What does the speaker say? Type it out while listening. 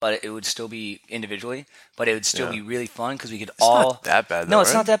but it would still be individually. But it would still be really fun because we could It's not that bad, though, No,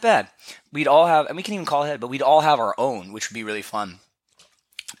 it's right? not that bad. We'd all have, and we can even call ahead, but we'd all have our own, which would be really fun.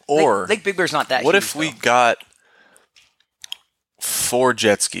 Or Lake Big Bear's not that what huge, if we though. got 4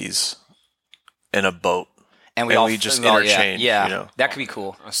 jet skis and a boat, and we just interchange? Yeah, you know? that could be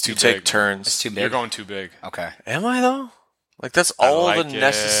cool. That's too You big. take turns. It's too big. You're going too big. Okay. Am I though? Like that's all I like the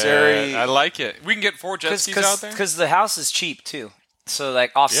necessary. I like it. We can get 4 jet skis out there. Because the house is cheap too, so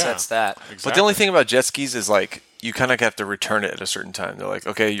like offsets that. Exactly. But the only thing about jet skis is like you kind of have to return it at a certain time. They're like,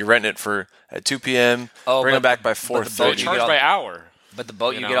 okay, you're renting it for at 2 p.m. Bring it back by 4:30. charge by hour. But the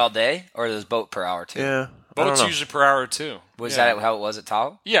boat you know. get all day, or there's boat per hour too? Yeah, Boats usually per hour too. Was that how it was at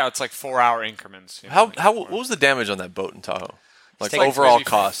Tahoe? Yeah, it's like 4-hour increments. You know, What was the damage on that boat in Tahoe? Like like overall maybe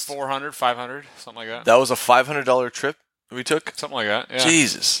cost? 400, 500, something like that. That was a $500 trip we took. Something like that. Yeah.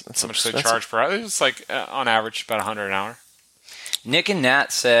 Jesus, that's How much they expensive. charge per hour? It's like on average about 100 an hour. Nick and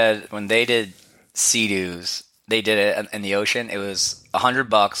Nat said when they did Sea-Doos, they did it in the ocean. It was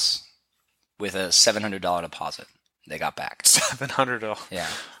 $100 with a $700 deposit. They got back. $700. Yeah,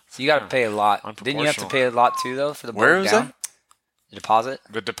 so you got to pay a lot. Didn't you have to Unproportional. pay a lot too though for the boat Where was down? that? The deposit?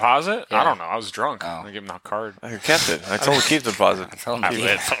 The deposit? Yeah. I don't know. I was drunk. Oh. I gave him that card. I kept it. I told him to keep the deposit. Tell them,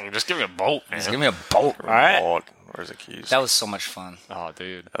 Just give me a boat, man. just give me a boat. All right. Oh, where's the keys? That was so much fun. Oh,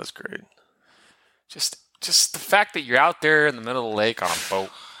 dude. That was great. Just the fact that you're out there in the middle of the lake on a boat,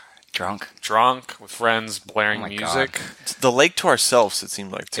 Drunk. drunk with friends, blaring Oh my music. The lake to ourselves, it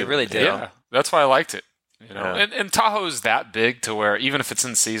seemed like too. It really did. Yeah, that's why I liked it. You know, Yeah. and Tahoe's that big to where even if it's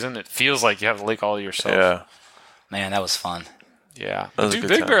in season, it feels like you have the lake all to yourself. Yeah. Man, that was fun. Yeah. That was a Dude, good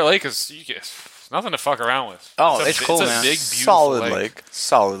Big time. Bear Lake is nothing to fuck around with. Oh, it's cool, It's a man. big, beautiful Solid lake.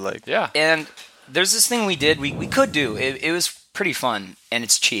 Solid lake. Yeah. And there's this thing we did. We could do. It was pretty fun, and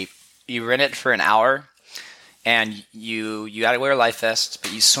it's cheap. You rent it for an hour, and you got to wear life vests,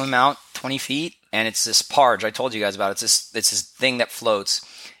 but you swim out 20 feet, and it's this barge. I told you guys about it. It's this thing that floats,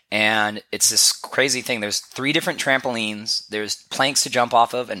 and it's this crazy thing. There's 3 different trampolines. There's planks to jump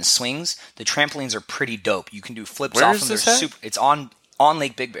off of, and swings. The trampolines are pretty dope. You can do flips Where off is them. this They're at? super. It's on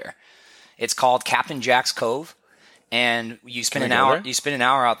Lake Big Bear. It's called Captain Jack's Cove, and you spend Can an we go hour. there? You spend an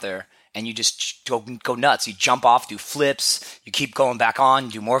hour out there, and you just go nuts. You jump off, do flips. You keep going back on,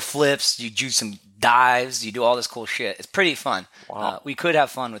 do more flips. You do some dives. You do all this cool shit. It's pretty fun. Wow. We could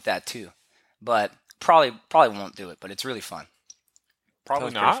have fun with that too, but probably won't do it. But it's really fun.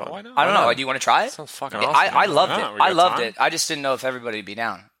 Probably Sounds pretty not. fun. Why not? I don't know. Do you want to try it? Sounds fucking Yeah, awesome. I loved Why not? it. We got I loved time. it. I just didn't know if everybody would be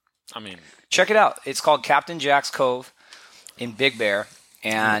down. I mean, Check it out. It's called Captain Jack's Cove in Big Bear,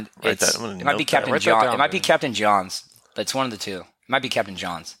 and Write that. it's, I'm gonna it might be note that. Captain Write that John. down, It might be man. Captain John's, but it's one of the two. It might be Captain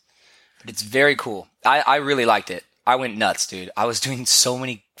John's, but it's very cool. I really liked it. I went nuts, dude. I was doing so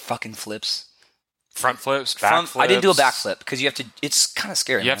many fucking flips. front flips, back flips. I didn't do a backflip because you have to. It's kind of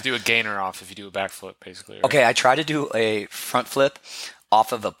scary. You have man. to do a gainer off if you do a backflip, basically. Right? Okay, I tried to do a front flip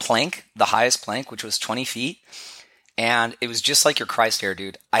off of a plank, the highest plank, which was 20 feet. And it was just like your Christ air,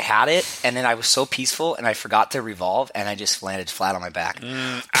 dude. I had it, and then I was so peaceful, and I forgot to revolve, and I just landed flat on my back.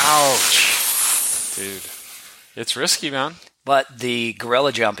 Ouch. Dude. It's risky, man. But the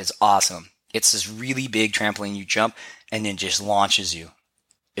gorilla jump is awesome. It's this really big trampoline. You jump, and then just launches you.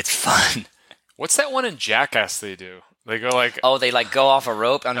 It's fun. What's that one in Jackass they do? They go like... Oh, they like go off a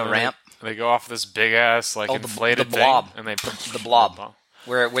rope on a ramp. They go off this big-ass, like, Oh, inflated the blob. thing. And they The blob.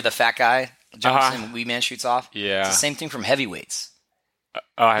 Where the fat guy jumps Uh-huh. and Wee Man shoots off. Yeah. It's the same thing from Heavyweights. Oh,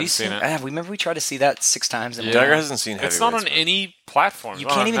 I Have haven't you seen it. Remember we tried to see that 6 times in a Jagger row? hasn't seen It's not on Heavyweights, any platform. You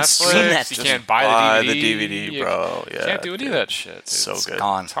It's can't on even Netflix. stream that You shit. can't Buy buy the the DVD, You bro. Yeah, can't do any of dude. that shit. Dude. So It's good.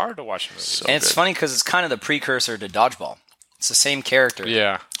 Gone. It's hard to watch movies. So And it's good. funny because it's kind of the precursor to Dodgeball. It's the same character.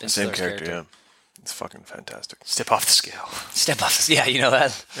 Yeah. It's Same their character, yeah. It's fucking fantastic. Step off the scale. Step off. Yeah, you know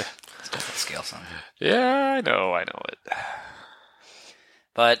that. Step off the scale, son. Yeah, I know it.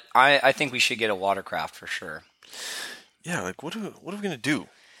 But I think we should get a watercraft for sure. Yeah, like what are we gonna do?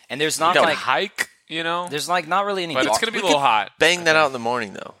 And there's not Like like hike, you know? there's like not really any. But it's going to be we a little could- hot. Bang that out in the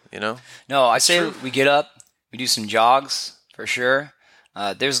morning, though. You know. No, I say we get up, we do some jogs for sure.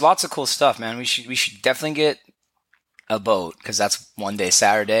 There's lots of cool stuff, man. We should definitely get a boat because that's one day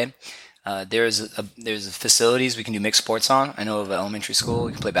Saturday. There's facilities we can do mixed sports on. I know of an elementary school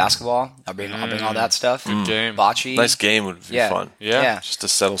we can play basketball. I'll bring all that stuff. Good game. Bocce. Nice game would be Yeah. fun. Yeah. Just to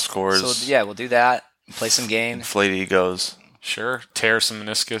settle scores. So yeah, we'll do that. Play some games. Inflate egos. Sure. Tear some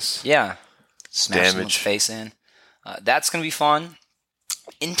meniscus. Yeah, smash Damage. someone's face in. That's gonna be fun.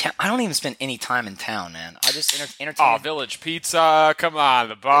 In town, I don't even spend any time in town, man. I just entertain. Oh, Village Pizza. Come on,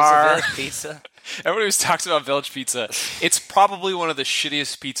 the There's a bar. Village Pizza. Everybody always talks about Village Pizza. It's probably one of the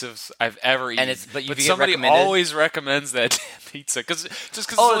shittiest pizzas I've ever eaten. but you get somebody recommended? always recommends that damn pizza because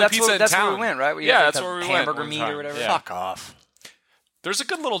Oh, that's that's pizza where we went, right? That's where we went. Hamburger meat or whatever. Yeah. Fuck off. There's a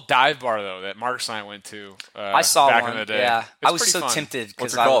good little dive bar though that Marcus and I went to. I saw back one. in the day. Yeah, It's I was pretty so fun. tempted because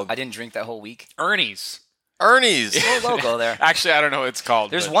What's it called? I didn't drink that whole week. Ernie's. We'll go there. Actually, I don't know what it's called.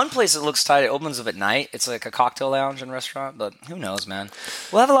 There's but one place that looks tight. It opens up at night. It's like a cocktail lounge and restaurant, but who knows, man?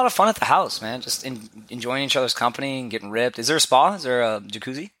 We'll have a lot of fun at the house, man. Just enjoying each other's company and getting ripped. Is there a spa? Is there a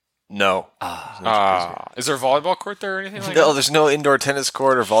jacuzzi? No. Is there a volleyball court there or anything like No, that? there's no indoor tennis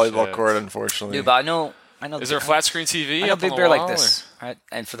court or volleyball Shit. court, unfortunately. Dude, but I know. Is there a flat screen TV? I know up on Big the Bear like wall, this. Right?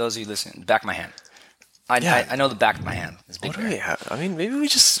 And for those of you listening, back of my hand. I know the back of my hand is Big What do Bear. we have? I mean, maybe we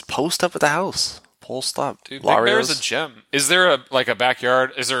just post up at the house. Pole stop. Dude, Big Bear's a gem. Is there a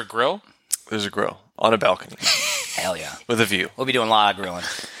backyard? Is there a grill? There's a grill on a balcony Hell yeah. with a view. We'll be doing a lot of grilling.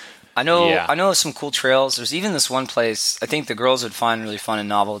 I know Yeah. I know some cool trails. There's even this one place I think the girls would find really fun and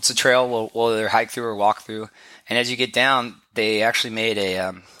novel. It's a trail we'll either hike through or walk through. And as you get down, they actually made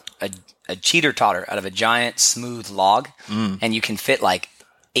a teeter-totter out of a giant smooth log. And you can fit like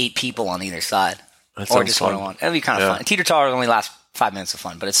 8 people on either side. That Or sounds just fun. one-on-one. It'll be kind of Yeah. fun. A teeter-totter only lasts 5 minutes of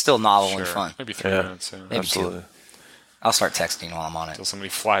fun, but it's still novel and fun. Maybe 3 Yeah. minutes. Yeah. Maybe Absolutely. 2. I'll start texting while I'm on it. Until somebody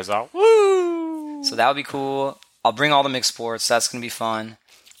flies out. Woo! So that would be cool. I'll bring all the mixed sports. That's going to be fun.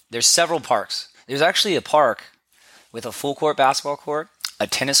 There's several parks. There's actually a park with a full court basketball court, a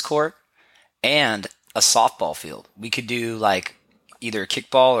tennis court, and a softball field. We could do like either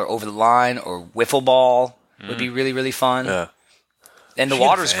kickball or over the line or wiffle ball. Would be really, really fun. Yeah. And the Should get a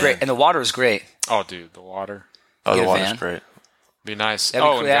water's van. great. And the water is great. Oh, dude, the water. Oh, Get the a water's van. great. Be nice. That'd be,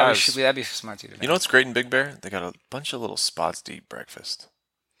 Oh, cool. and Yeah, guys, that'd be smart too. You know what's great in Big Bear? They got a bunch of little spots to eat breakfast.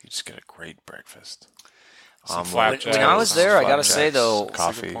 You just get a great breakfast. flapjacks. When I was there, I gotta say though,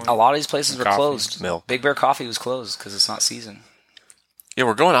 coffee. a lot of these places were Coffee. closed. Milk. Big Bear Coffee was closed because it's not season. Yeah,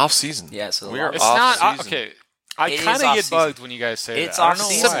 we're going off season. Yeah, so we are It's off not season. okay. I It is kind of get off-season. bugged when you guys say It's that. I don't know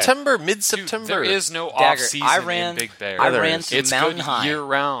off-season. why. September, Dude, mid-September. there is no Dagger, off season I ran in Big Bear. I there ran is. through It's Mountain good High year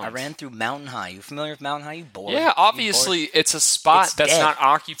round. I ran through Mountain High. You familiar with Mountain High? You bored? Yeah, obviously it's a spot It's that's dead. not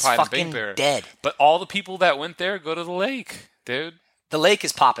occupied It's in Big fucking Bear. dead. But all the people that went there go to the lake, dude. The lake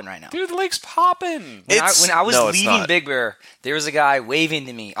is popping right now. Dude, the lake's popping. When I was No, it's leaving not. Big Bear, there was a guy waving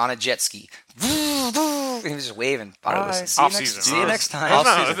to me on a jet ski. He was just waving. Bye. listen, See you off next- season. See you next time. No,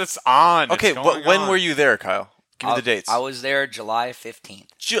 Off-season. that's on. It's Okay, going when on. were you there, Kyle? Give me the dates. I was there July 15th.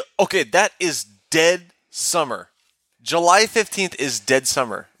 Okay, that is dead summer. July 15th is dead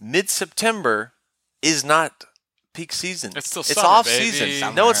summer. Mid-September is not peak season. It's still it's summer, off baby. season.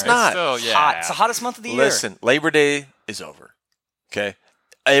 Summer. No, it's not. Still, It's yeah. hot. It's the hottest month of the year. Listen, Labor Day is over. Okay?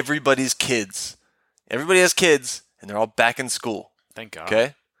 Everybody's kids. Everybody has kids, and they're all back in school. Thank God.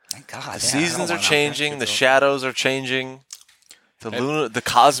 Okay? Thank God. The yeah, I seasons don't are wanna- changing. The shadows are changing. The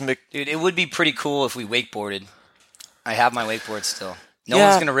cosmic. Dude, it would be pretty cool if we wakeboarded. I have my wakeboard still. No Yeah.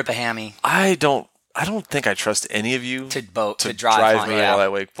 one's gonna rip a hammy I don't think I trust any of you to boat to to drive on. me Yeah.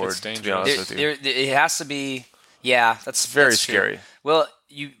 while I wakeboard. It's To be dangerous. honest with you, It has to be. Yeah, that's very that's true. scary. Well,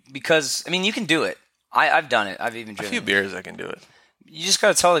 because I mean, you can do it. I've done it. I've even A driven. few beers, I can do it. You just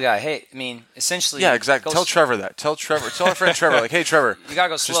gotta tell the guy, hey. I mean, essentially. Yeah, exactly. go Tell s- Trevor that. Tell our friend Trevor, like, hey, Trevor, You gotta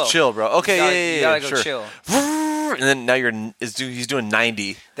go slow. just chill, bro. Okay, You gotta yeah, go sure. chill. And then now he's doing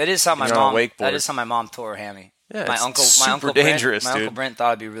 90. That is how my You're on mom. a wakeboard. That is how my mom tore her hammy. Yeah, my it's uncle. super My uncle dangerous, Brent, my dude. uncle Brent thought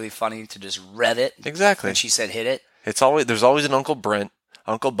it'd be really funny to just rev it. Exactly. And she said, "Hit it." There's always an Uncle Brent,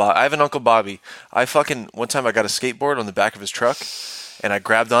 Uncle Bob. I have an Uncle Bobby. One time I got a skateboard on the back of his truck, and I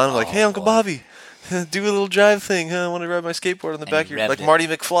grabbed on him like, hey, Uncle Bobby, do a little drive thing. Huh? I want to ride my skateboard on the back of he your, revved like it. Marty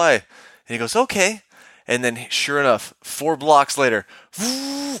McFly. And he goes, okay. And then sure enough, 4 blocks later,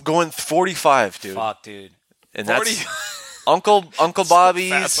 going 45, dude. Fuck, dude. And 40. that's Uncle Bobby's,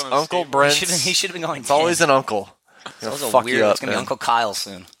 fast on a Uncle skateboard. Brent's. He should have been going. It's always an uncle. It's also fuck weird. you up, It's gonna be man. Uncle Kyle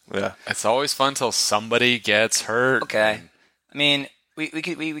soon. Yeah. It's always fun till somebody gets hurt. Okay. I mean, we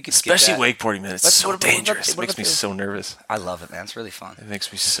could Especially skip that. wakeboarding, man. It's Let's- so what about- dangerous. what It makes about me the- so nervous. I love it, man. It's really fun. It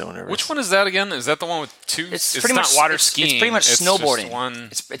makes me so nervous. Which one is that again? Is that the one with two? It's It's pretty not much water it's, skiing. It's pretty much just snowboarding. one.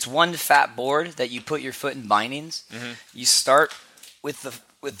 It's one fat board that you put your foot in bindings. Mm-hmm. You start with the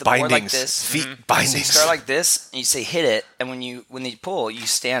board like Bindings. this. Feet So you bindings. start like this, and you say hit it, and when they pull, you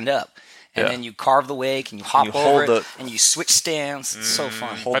stand up, and Yeah. then you carve the wake, and you hop you over hold it, the- and you switch stands. It's so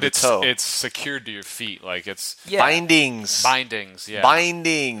fun. Hold But the it's toe. it's secured to your feet. Like it's Yeah. Bindings. bindings. Yeah.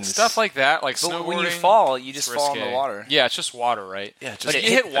 Bindings. Stuff like that. Like But snowboarding. when you fall, you just it's fall in the risque. water. Yeah, it's just water, right? Yeah, just But it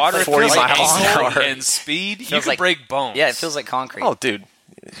you hit water at 40 like miles an angle hour. and speed, you Feels can like- break bones. Yeah, it feels like concrete. Oh, dude.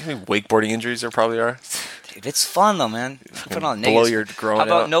 You know how many wakeboarding injuries there probably are? Dude, it's fun though, man. Put on blow negatives. your groin How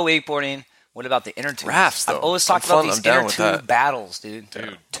about out. no wakeboarding? What about the inner tubes? Rafts, though. I've always I'm talked about fun- these I'm down inner with tube that. battles, dude.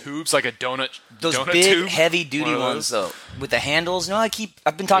 Dude, tubes like a donut. Those donut big, tube? heavy-duty One of ones, those? though, with the handles. You know, I've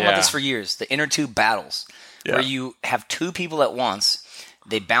been talking about Yeah. this for years. The inner tube battles, Yeah. where you have two people at once.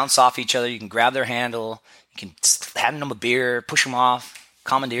 They bounce off each other. You can grab their handle. You can hand them a beer, push them off,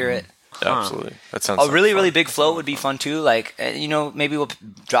 commandeer it. Absolutely. That sounds A like really, fun. really big float would be fun too. Like, maybe we'll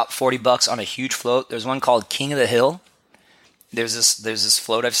drop $40 on a huge float. There's one called King of the Hill. There's this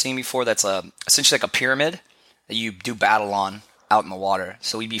float I've seen before that's essentially like a pyramid that you do battle on out in the water.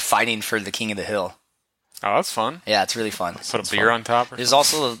 So we'd be fighting for the King of the Hill. Oh, that's fun. Yeah, it's really fun. Put a beer on top. Or There's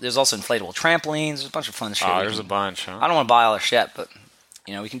also inflatable trampolines. There's a bunch of fun shit. oh, we there's a can- bunch. Huh? I don't want to buy all the shit, but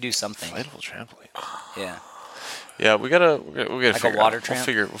we can do something. Inflatable trampoline. Yeah, Yeah, we gotta Like a figure water it out. tramp?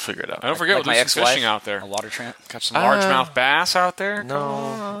 We'll figure it out. I don't forget, like we'll my do some ex-wife, fishing out there. a water tramp. Got some largemouth bass out there.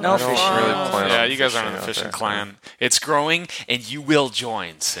 No fishing. really plan Yeah, on you guys aren't in fishing the out fishing there. clan. It's growing, and you will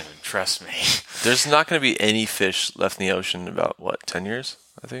join soon. Trust me. There's not going to be any fish left in the ocean in about 10 years?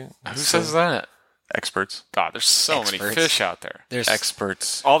 I think. Who says that? Experts. God, there's so many Experts. fish out there. There's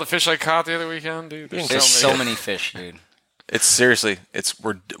Experts. All the fish I caught the other weekend, dude. There's there's so so many. many fish, dude. It's seriously.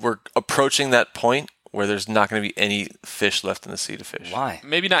 We're approaching that point where there's not going to be any fish left in the sea to fish. Why?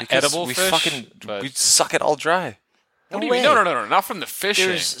 Maybe not Because edible we fish. but we suck it all dry. what do No you mean? way. No, not from the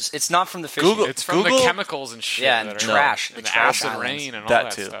fishing. It's not from the fishing. Google- It's from Google- the chemicals and shit. Yeah, and that trash. Are, The and the trash acid islands. rain and all That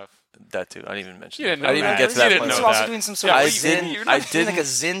that too. stuff. That too. I didn't even mention. You didn't that. know I didn't that. even get to You that didn't point. know He's that. also doing some sort Yeah, of I zen. didn't. You're I not doing like a didn't.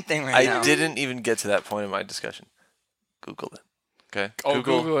 zen thing right now. I didn't even get to that point in my discussion. Google it. Okay. Oh,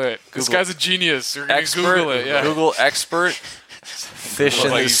 Google it. This Google- guy's a genius. You're gonna Expert. Google it. Yeah. Google expert. Fish Look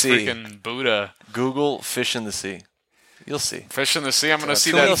in like the he's sea. freaking Buddha. Google fish in the sea. You'll see. Fish in the sea. I'm gonna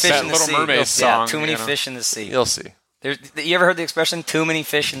see Too many that, fish that in the Little sea. Mermaid Yeah, song. too many you know? fish in the sea. You'll see. You ever heard the expression "too many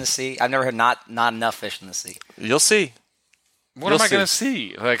fish in the sea"? I've never heard not enough fish in the sea. You'll see. What You'll am I see. gonna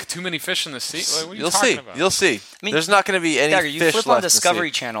see? Like too many fish in the sea? Like, what are you You'll talking see. about? You'll see. mean, There's not going to be any Dagger, you fish flip left on in the sea.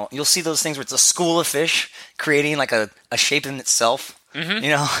 Discovery Channel, you'll see those things where it's a school of fish creating like a shape in itself.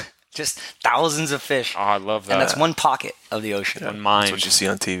 Mm-hmm. Just thousands of fish. Oh, I love that. And that's one pocket of the ocean. One That's mind. what you see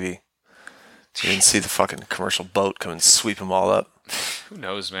on TV. You didn't see the fucking commercial boat come and sweep them all up. Who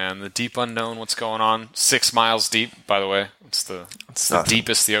knows, man? The deep unknown. What's going on? 6 miles deep. By the way, it's the nothing.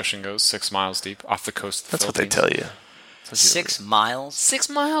 deepest the ocean goes. 6 miles deep off the coast. Of the That's what they Philippines. tell you. 6 miles 6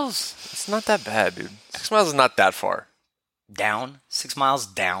 miles. It's not that bad, dude. 6 miles is not that far. down. 6 miles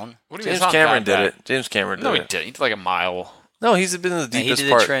down. What do you mean? James It's not Cameron that did bad? it. James Cameron did No, he it. didn't. He did like a mile. No, he's been in the Yeah, he deepest did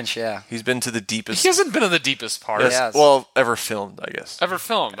part. a trench, yeah. He's been to the deepest. He hasn't been in the deepest part. Yes, Yeah. well, ever filmed, I guess. Ever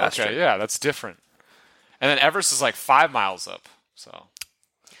filmed. That's Okay, true. yeah, that's different. And then Everest is like 5 miles up. So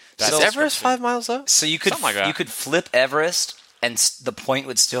Is So- Everest 5 miles up? So you could Something like that. you could flip Everest and the point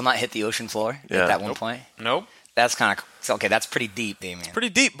would still not hit the ocean floor Yeah. at that one Nope. point. nope. That's kind of okay. That's pretty deep, Damien. Pretty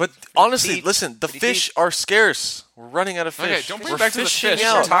deep, but honestly, deep. listen, the Pretty fish deep. are scarce. We're running out of fish. Okay, don't bring We're it back to the fishing fish.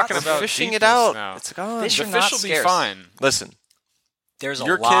 out. We're talking We're about fishing it deepness out. now. It's gone. Fish The are fish not will be scarce. fine. Listen, There's a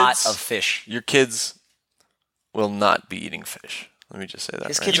Your lot kids- of fish. your kids will not be eating fish. Let me just say that.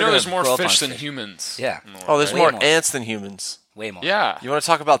 His right kids You now. know, are there's gonna more grow up fish on than fish. humans. Yeah. Oh, there's Way more more. ants than humans. Way more. Yeah. You want to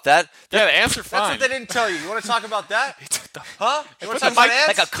talk about that? Yeah, the ants are fine. That's what they didn't tell you. You want to talk about that? Huh? You want Put to the talk about mic- ants?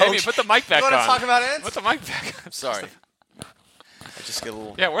 like a Jamie, coach. put the mic back You want on. to talk about ants? Put the mic back on. Sorry. I just get a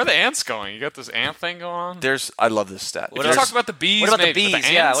little. Yeah, where are the ants going? You got this ant thing going on? I love this stat. What There's- talk about the bees? What about the maybe, but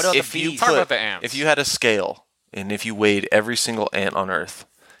bees? Yeah, ants? what about the if you bees? Talk put- about the ants. If you had a scale and if you weighed every single ant on Earth,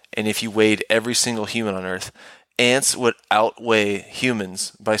 and if you weighed every single human on Earth, ants would outweigh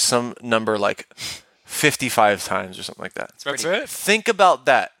humans by some number like 55 times or something like that. That's pretty- it? Think about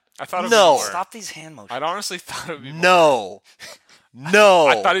that. I thought it was No. more. Stop these hand motions. I'd honestly thought it would be more. No. No.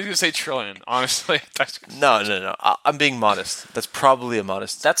 I thought he was going to say trillion, honestly. No. I'm being modest. That's probably a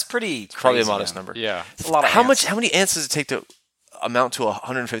modest. That's pretty. Probably a crazy, modest man. number. Yeah. It's a lot of How ants. How many ants does it take to amount to a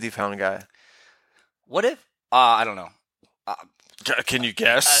 150-pound guy? What if? I don't know. Can you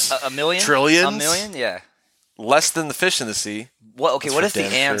guess? A million? Trillions? A million? Yeah. Less than the fish in the sea. What? Okay. That's What for if the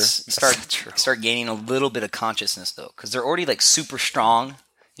damn ants sure. start gaining a little bit of consciousness though? Because they're already like super strong.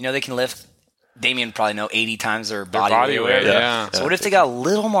 You know, they can lift. Damien probably know 80 times their body weight. yeah. So what if they got a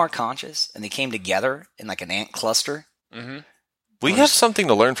little more conscious and they came together in like an ant cluster, We have something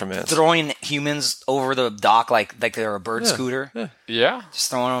to learn from ants. throwing humans over the dock like they're a bird scooter, Yeah.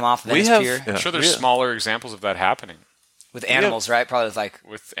 just throwing them off We Venice have- Pier yeah. I'm sure there's smaller examples of that happening with animals, right? Probably with like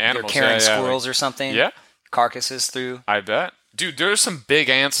with they're animals. carrying yeah, squirrels or something. Yeah. Carcasses through. I bet. Dude, there's some big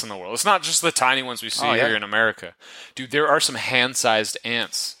ants in the world. It's not just the tiny ones we see Oh, yeah. here in America. Dude, there are some hand-sized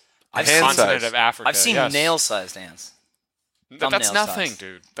ants. I've The Hand continent size. of Africa. I've seen yes. nail-sized ants. That's thumbnail nothing, size.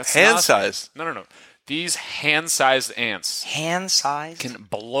 dude. That's Hand nothing. size. No. These hand-sized ants Hand-sized? can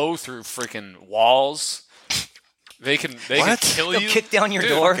blow through freaking walls. They can kill They'll you. kick down your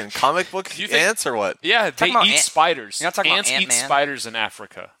Dude, door? Fucking comic book Do you think- ants or what? Yeah, they Talking about eat spiders. You're not talking about Ants eat Ant-Man? spiders in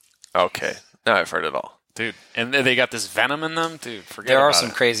Africa. Okay, now I've heard it all. Dude, and they got this venom in them. Dude, forget There are about some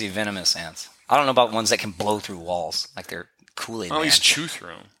it. crazy venomous ants. I don't know about ones that can blow through walls. Like they're Kool-Aid At Man. least chew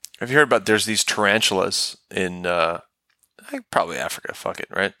through them. Have you heard about? There's these tarantulas in probably Africa. Fuck it,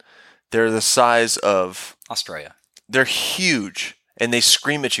 right? They're the size of. Australia. They're huge, and they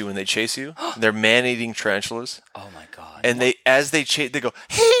scream at you when they chase you. They're man-eating tarantulas, Oh my god. and as they chase, they go,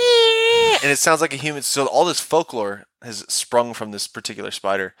 "Hey!" and it sounds like a human. So all this folklore has sprung from this particular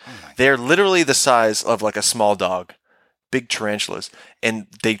spider. They're literally the size of like a small dog, big tarantulas, and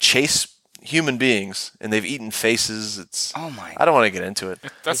they chase human beings, and they've eaten faces. It's. Oh my. I don't want to get into it.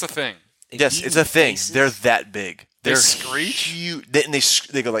 That's the thing. They've Yes, eaten it's a thing. faces? They're that big. They They're screech? huge. And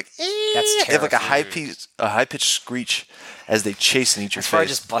they go like. That's They have like a terrifying. high pitched screech as they chase and eat your That's where I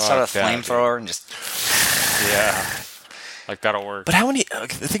face. just bust out a Fuck that, dude. flamethrower and just. Yeah. Like, that'll work. But how many?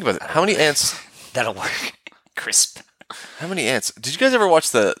 Think about it. How many ants? That'll work. Crisp. How many ants? Did you guys ever watch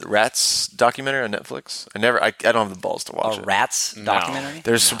the Rats documentary on Netflix? I don't have the balls to watch A it. rats documentary?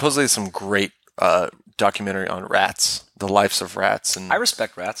 There's supposedly some great documentary on rats, the lives of rats, and I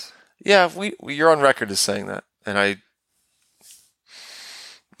respect rats. yeah, you're on record as saying that, and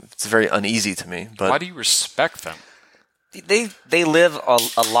it's very uneasy to me. But Why do you respect them? They live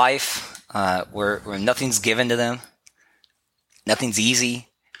a life where nothing's given to them. Nothing's easy.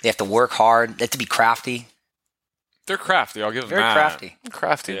 They have to work hard. They have to be crafty. They're crafty. I'll give them Very that. crafty.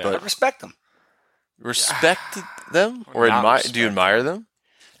 crafty, Yeah. I but respect them. respect them or Not admire? respect Do you admire them?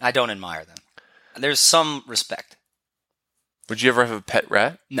 I don't admire them. There's some respect. Would you ever have a pet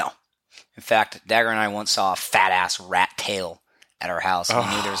rat? No. In fact, Dagger and I once saw a fat-ass rat tail at our house. And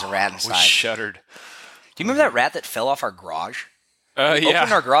we knew there was a rat We inside. shuddered. Do you remember that rat that fell off our garage? Yeah.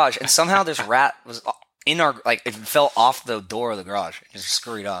 Opened our garage, and somehow this rat was in our, like, it fell off the door of the garage. It just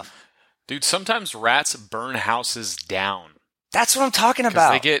scurried off. Dude, sometimes rats burn houses down. That's what I'm talking Because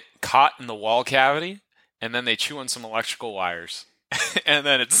about. they get caught in the wall cavity, and then they chew on some electrical wires. And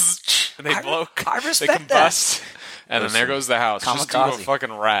then they blow. I They respect that. combust. And then there goes the house. Just do a Kamikaze.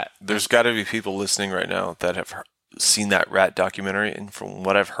 fucking rat. There's got to be people listening right now that have seen that rat documentary, and from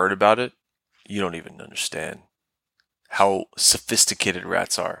what I've heard about it, you don't even understand how sophisticated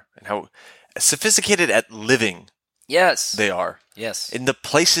rats are and how sophisticated at living Yes. they are. Yes. In the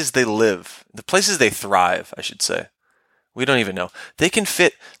places they live, the places they thrive, I should say. We don't even know. They can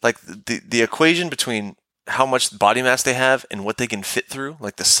fit, like, the equation between how much body mass they have and what they can fit through,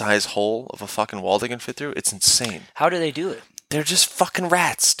 like the size hole of a fucking wall they can fit through, it's insane. How do they do it? They're just fucking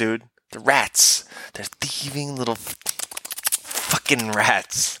rats, dude. They're rats. They're thieving little fucking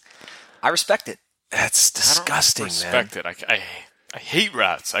rats. I respect it. That's disgusting, I don't respect it. I hate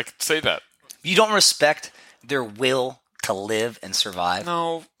rats. I could say that. You don't respect their will to live and survive.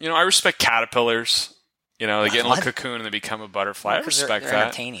 No, I respect caterpillars. They get in a What? little cocoon and they become a butterfly. I 'Cause respect they're that.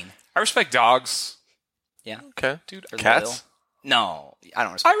 entertaining. I respect dogs. Yeah. Okay. Dude, They're Cats? loyal. No, I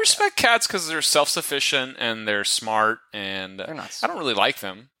don't respect. I respect cats because they're self-sufficient and they're smart, and They're not I don't really like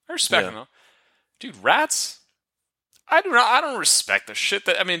them. I respect Yeah. them though. Dude, rats? I don't respect the shit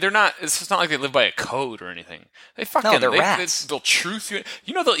that. I mean, they're not. It's not like they live by a code or anything. They fucking. they're they, rats. They'll truth you.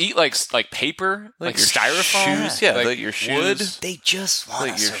 They'll eat like paper, like your styrofoam, shoes. Yeah, like like your wood. shoes. They just want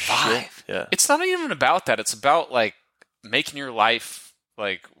Like to your survive. shit. Yeah. It's not even about that. It's about like making your life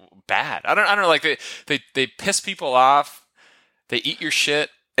like bad. I don't know. Like they piss people off. They eat your shit.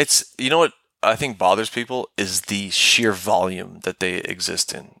 It's, what I think bothers people is the sheer volume that they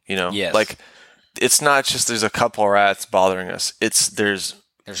exist in, Yes. Like, it's not just there's a couple rats bothering us. There's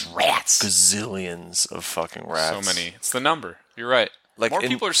There's rats. gazillions of fucking rats. So many. It's the number. You're right. Like More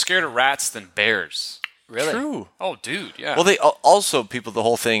people are scared of rats than bears. Really? True. Oh, dude, yeah. Well, they also people. The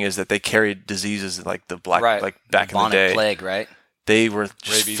whole thing is that they carried diseases like the black, Right. like back in the Bubonic day. plague, right? They were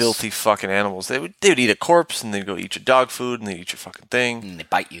just Rabies. filthy fucking animals. They would eat a corpse and they'd go eat your dog food and they'd eat your fucking thing And they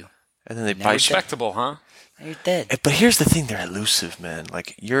bite you. and then they Never bite you. Respectable, huh? You're dead. But here's the thing: they're elusive, man.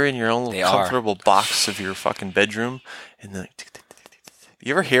 Like you're in your own They little are. comfortable box of your fucking bedroom, and then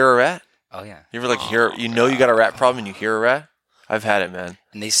you ever hear a rat? Oh yeah. You ever hear? You got a rat problem, and you hear a rat. I've had it, man.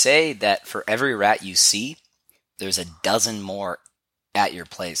 And they say that for every rat you see, there's a dozen more at your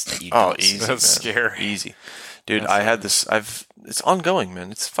place that you don't see. Easy. That's man. scary. Easy, dude. I had this. It's ongoing,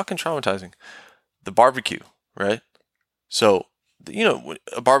 man. It's fucking traumatizing. The barbecue, right? So,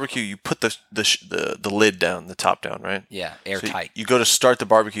 a barbecue, you put the lid down, the top down, right? Yeah, So airtight. you go to start the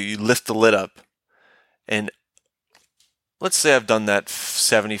barbecue, you lift the lid up, and let's say I've done that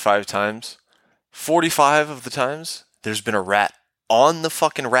 75 times. 45 of the times, there's been a rat on the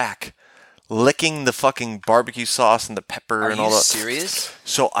fucking rack, licking the fucking barbecue sauce and the pepper and all that. Are you serious?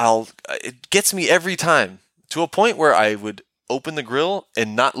 So it gets me every time to a point where I would open the grill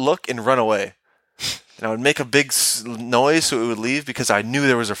and not look and run away. And I would make a big noise so it would leave because I knew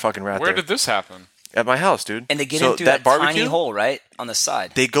there was a fucking rat there. Where did this happen? At my house, dude. And they get in through that tiny hole, right? On the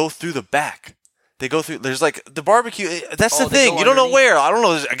side. They go through the back. They go through. There's like the barbecue. That's the they thing. go You don't know underneath. where. I don't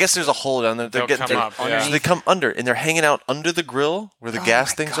know. I guess there's a hole down there. They'll come up, yeah. So they come under, and they're hanging out under the grill where the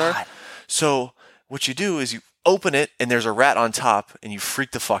gas my things God. are. So what you do is you open it, and there's a rat on top, and you freak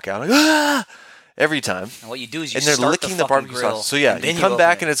the fuck out. Like, ah! Every time. And what you do is you And they're start licking the the barbecue grill, sauce. So yeah, and then you come open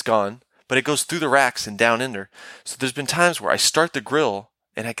back it. and it's gone, but it goes through the racks and down in there. So there's been times where I start the grill,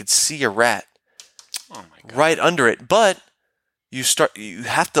 and I could see a rat Oh my god! right under it, but you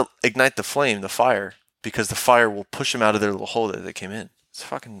have to ignite the flame, the fire, because the fire will push them out of their little hole that they came in. It's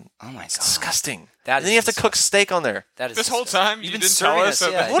fucking Oh my God. disgusting. That And then you have is to cook steak on there. That is This whole disgusting. time You've you been didn't tell serving us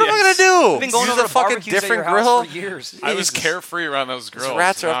that. yeah. What am I gonna do? You've been going Use over a to fucking barbecues at your different house grill. for years. I was Jesus. carefree around those Those grills.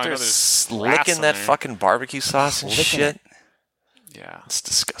 rats are Now up I there know there's rats licking in that there. fucking barbecue sauce and Licking shit. it. Yeah. It's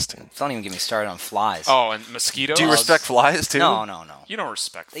disgusting. Don't even get me started on flies. Oh, and mosquitoes. Do you respect flies too? No. You don't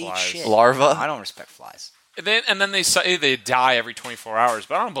respect They eat flies. shit. Larva? I don't respect flies. And then they say they die every 24 hours,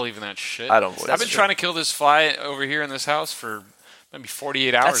 but I don't believe in that shit. I don't believe I've been it. trying to kill this fly over here in this house for maybe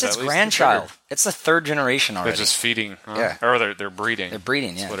 48 hours. That's its at least. grandchild. It's the third generation They're already. just feeding. Huh? Yeah. Or they're breeding. They're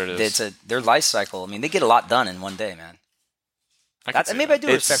breeding, yeah. That's what it is. It's their life cycle. I mean, they get a lot done in one day, man. I can see Maybe I that.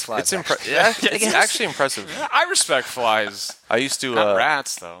 do respect flies. It's actually. it's actually impressive. Yeah, I respect flies. I used to Not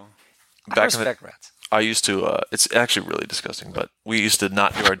rats, though. I back in the, respect rats. I used to. It's actually really disgusting, but we used to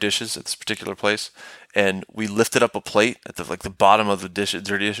not do our dishes at this particular place, and we lifted up a plate at the bottom of the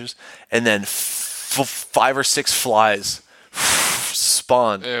dirty dishes, and then 5 or 6 flies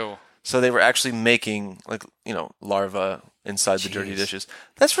spawned. Ew. So they were actually making larvae inside the dirty Jeez. dishes.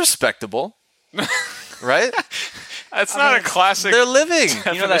 That's respectable, right? That's not a classic They're living.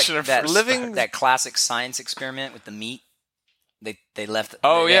 You know definition of that living- that classic science experiment with the meat? They left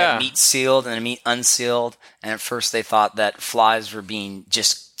Oh, they had yeah. meat sealed and the meat unsealed, and at first they thought that flies were being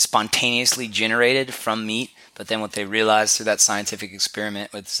just spontaneously generated from meat, but then what they realized through that scientific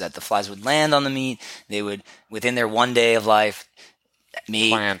experiment was that the flies would land on the meat, they would within their one day of life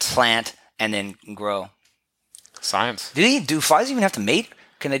plant and then grow. Science. Do flies even have to mate?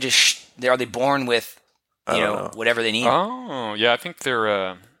 Can they just are they born with I don't know. whatever they need? Oh, yeah. I think they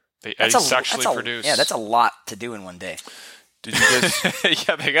asexually produce. Yeah, that's a lot to do in one day. Did you guys?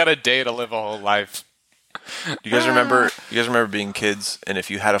 yeah, they got a day to live a whole life. Do you guys remember? You guys remember being kids, and if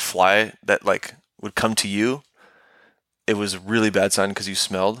you had a fly that would come to you, it was a really bad sign because you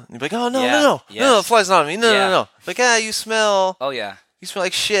smelled. And you'd be like, "Oh no, Yeah. no, Yes. no, the fly's not on me. No, Yeah. no, no." Like, you smell. Oh yeah. You smell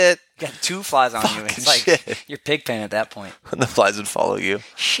like shit. You got 2 flies on you. It's like shit. you're Pigpen at that point. And the flies would follow you.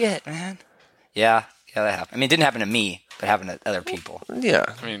 Shit, man. Yeah, that happened. I mean, it didn't happen to me, but it happened to other people. Yeah.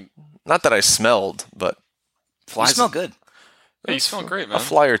 I mean, Not that I smelled, but You smell good. yeah, you smell great, man. a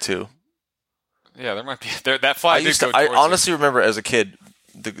fly or two. Yeah, there might be that fly. I honestly remember as a kid,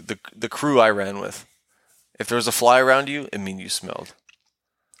 the crew I ran with. If there was a fly around you, it mean you smelled.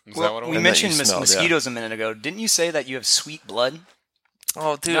 Is that what it We was? And mentioned that you smelled, mosquitoes a minute ago. Didn't you say that you have sweet blood?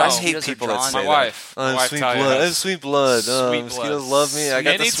 Oh, dude, No. I hate Mosquitoes are people that drawn- say My that. wife. I My have wife sweet tell you blood. I that. have sweet blood. Sweet Mosquitoes blood. love me. I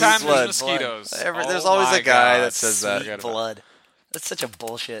got the sweet Anytime blood. there's mosquitoes. There's Oh always my a guy God. that says that. Forget Sweet about blood. That's such a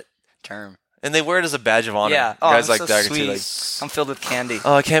bullshit term. And they wear it as a badge of honor. Yeah. Guys I'm like so that sweet. too. Like, I'm filled with candy.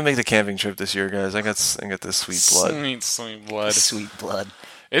 oh, I can't make the camping trip this year, guys. I got this sweet blood. Sweet blood. Sweet blood.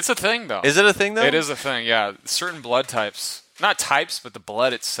 It's a thing, though. Is it a thing though? It is a thing, yeah. Certain blood types. Not types, but the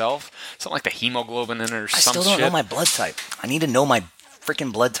blood itself. Something like the hemoglobin in it or I some still shit. don't know my blood type. I need to know my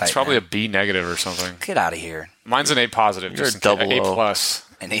freaking blood type. It's probably man. a B negative or something. Get out of here. Mine's an A positive. You're just a in case- double A O. plus.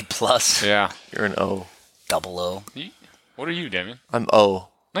 An A plus. Yeah. You're an O. Double O. What are you, Damien? I'm O.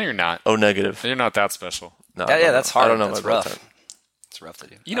 No, you're not. O negative. You're not that special. No, Yeah, I don't that's know. hard. I don't know That's my blood rough. type. It's rough to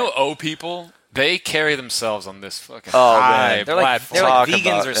do. You know, O people, they carry themselves on this fucking Oh, high man. They're like platform. vegans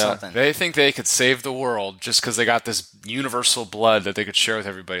about- or yeah. something. They think they could save the world just because they got this universal blood that they could share with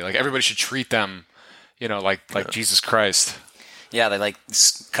everybody. Like everybody should treat them, like Jesus Christ. Yeah, they like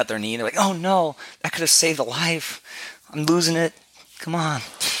cut their knee. They're like, "Oh no, that could have saved a life. I'm losing it. Come on,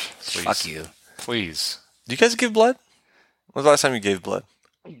 Please. fuck you." Please. Do you guys give blood? When was the last time you gave blood?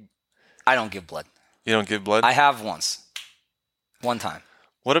 I don't give blood. You don't give blood? I have once. One time.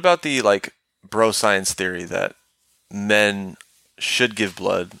 What about the bro science theory that men should give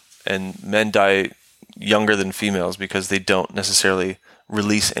blood and men die younger than females because they don't necessarily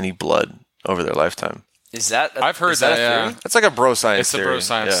release any blood over their lifetime? Is that? I've heard is that. that, a yeah. theory? It's like a bro science It's a theory. bro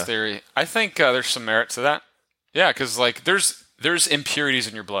science theory. I think there's some merit to that. Yeah, because like there's impurities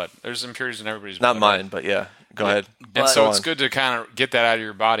in your blood. There's impurities in everybody's blood. Not mine, but yeah. Go ahead. And so Go it's on. good to kind of get that out of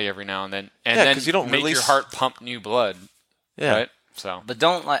your body every now and then, and Yeah, then 'cause you don't make release- your heart pump new blood. Yeah. Right. So, But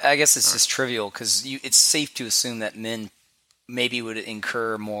don't. I guess it's just trivial because it's safe to assume that men maybe would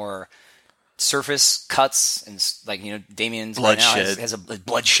incur more surface cuts and Damien's right now Bloodshed. has a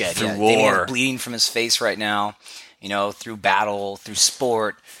bloodshed. Through yeah, war. Damien's bleeding from his face right now. Through battle, through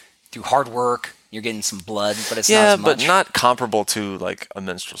sport, through hard work. You're getting some blood, but it's not Yeah, as much. but not comparable to like a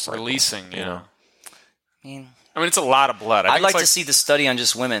menstrual cycle. releasing, you know. I mean, it's a lot of blood. I'd think like it's to see the study on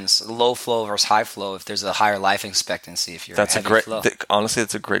just women's low flow versus high flow. If there's a higher life expectancy, if you're That's a heavy great. flow. Honestly,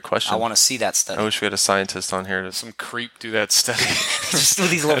 that's a great question. I want to see that study. I wish we had a scientist on here to. some creep do that study. Just with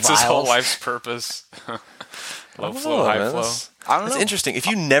these little That's his whole vials. life's purpose. Low I flow, don't know, high man. flow. I don't That's know. interesting. If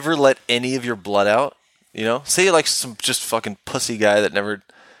you never let any of your blood out, say you're like some just fucking pussy guy that never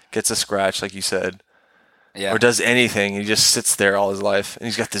gets a scratch, like you said, Yeah. or does anything, and he just sits there all his life, and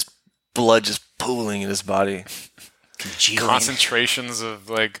he's got this blood just pooling in his body. Congealing. Concentrations of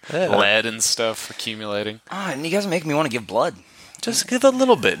like Yeah. lead and stuff accumulating. And you guys make me want to give blood. Just give a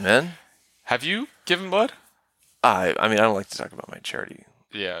little bit, man. Have you given blood? I mean, I don't like to talk about my charity.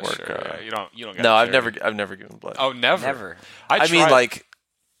 Yeah, Work, sure. Yeah. You don't. Got No, a I've charity. never given blood. Oh, never. Never. I mean, tried- like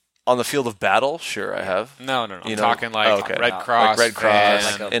on the field of battle, sure, I have. No. I'm you know- talking like Oh, okay. Red Like Cross, Like Red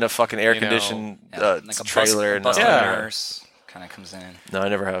Cross van. in a fucking air conditioned Like a trailer. bus no, Yeah. nurse kind of comes in. no, I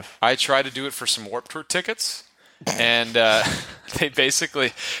never have. I tried to do it for some Warped Tour tickets, and they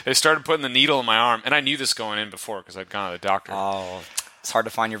started putting the needle in my arm, and I knew this going in before because I'd gone to the doctor. Oh, it's hard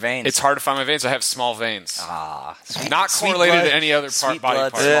to find your veins. It's hard to find my veins. I have small veins, Sweet, not sweet correlated blood, to any other sweet body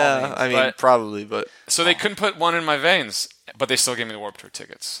blood, part. small Yeah, veins. I mean, But- probably, but So they couldn't put one in my veins, but they still gave me the Warped Tour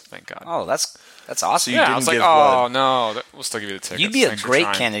tickets. Thank God. Oh, that's awesome. you yeah, I didn't was like, give oh blood. no, we'll still give you the tickets. You'd be a Thanks for great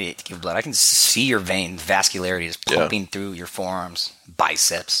trying. candidate to give blood. I can see your vein vascularity is Yeah. pumping through your forearms,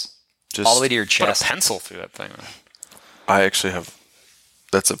 biceps, just all the way to your Put chest. a pencil through that thing. Man. I actually have.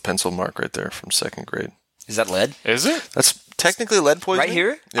 That's a pencil mark right there from second grade. Is that lead? Is it? That's technically lead poisoning. Right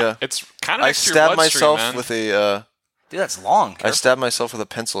here? Yeah. It's kind of I next to your stabbed bloodstream, myself man. with a. Dude, that's long. I stabbed myself with a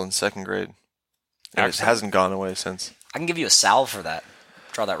pencil in second grade. And it Excellent. hasn't gone away since. I can give you a salve for that.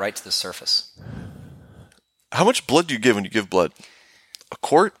 Draw that right to the surface. How much blood do you give when you give blood? A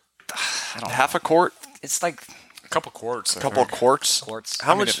quart? I don't Half a quart? It's like a couple quarts. A couple of quarts? quarts.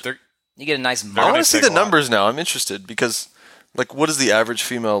 How I mean, much? if they're- You get a nice I They're mug. want gonna to see take the a lot. numbers now. I'm interested because, like, what does the average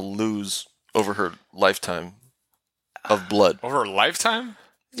female lose over her lifetime of blood? over a lifetime,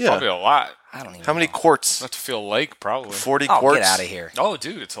 Yeah. probably a lot. I don't even How many know. quarts? Not to feel like probably. 40 Oh, quarts? get out of here. Oh,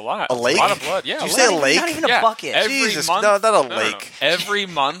 dude, it's a lot. A It's lake? a lot of blood. Yeah, Did you a say a lake. lake? Not even a Yeah, bucket. every Jesus, month. no, not a No. lake. Every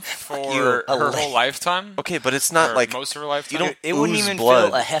month for you, a her lake. whole lifetime. Okay, but it's not or like most of her lifetime. you don't It wouldn't ooze even blood.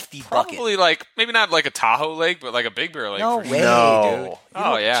 fill a hefty bucket. Probably like maybe not like a Tahoe lake, but like a Big Bear lake. No for way, sure. No. dude.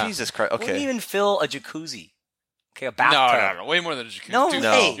 Oh yeah. Jesus Christ. Wouldn't Okay. even fill a jacuzzi. Okay, a No, bathtub. no, way more than a jacuzzi. No Dude,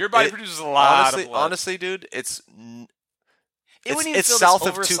 way. Your body It- produces a lot honestly, of blood. honestly, dude, it's It wouldn't even it's fill south this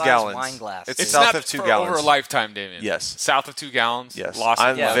of 2 oversized gallons. wine glass. It's it's south not of 2 for gallons. over a lifetime, Damien. Yes. South of 2 gallons. Yes, Loss of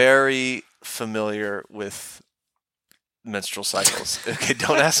I'm blood. very familiar with menstrual cycles. Okay,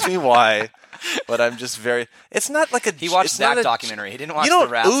 don't ask me why, but I'm just very. It's not like a. He watched it's not that a- documentary. He didn't watch You don't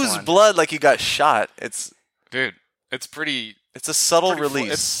the rats ooze one. blood like you got shot. It's Dude, it's pretty. a subtle pretty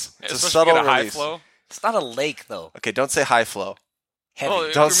release. It's It's a especially subtle if you get a high release. flow. It's not a lake though. Okay, don't say high flow. Heavy.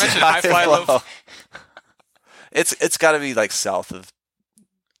 Well, Don't you say mentioned high fly, low. flow. It's got to be like south of.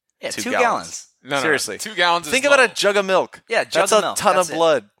 yeah, 2 2 gallons. gallons. No, Seriously. 2 gallons. Think is about low. a jug of milk. Yeah, jug That's of a milk. ton That's of it.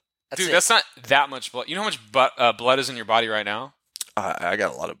 blood. That's Dude, it. that's not that much blood. You know how much blood is in your body right now? I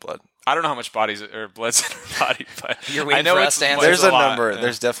got a lot of blood. I don't know how much blood's in your body, but You're waiting I know for it's us to answer. There's it's a lot. number. Yeah.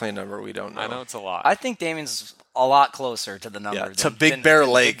 There's definitely a number we don't know. I know it's a lot. I think Damien's a lot closer to the number. Yeah, than, to Big than- Bear than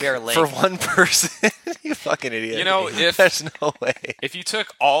Lake, Big Bear Lake. for one person. You fucking idiot. You know, if- there's no way. If you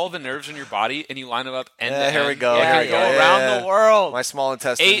took all the nerves in your body and you line them up end Yeah, to here we end, go. like Yeah, you Here we go go. around Yeah. the world. My small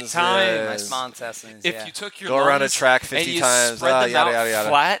intestines. 8 times. My small intestines. If yeah. you took your Go around a lungs track and 50 you times, spread them yada, out yada, yada.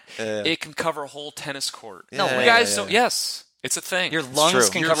 flat, Yeah. it can cover a whole tennis court. No Yeah, way. You guys yeah, don't. yeah. Yes, it's a thing. Your lungs true.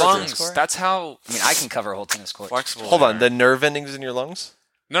 can Your cover a tennis lungs. court? That's how. I mean, I can cover a whole tennis court. flexible. Hold they on. are. The nerve endings in your lungs?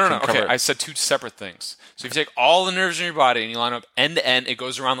 No. can Okay, cover- I said 2 separate things. So if you take all the nerves in your body and you line up end to end, it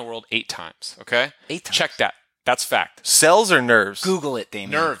goes around the world 8 times. Okay, 8 times. Check that. That's fact. Cells or nerves? Google it,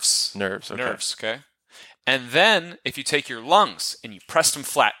 Damien. Nerves. Nerves. Okay. Nerves. Okay. And then if you take your lungs and you press them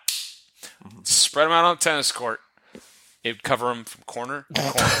flat, spread them out on the tennis court, it would cover them from corner to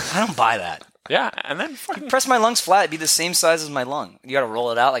corner. I don't buy that. Yeah, and then fucking Press my lungs flat, it'd be the same size as my lung. You got to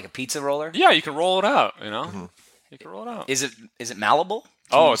roll it out like a pizza roller. yeah, you can roll it out. You know, you can roll it out. Is it malleable?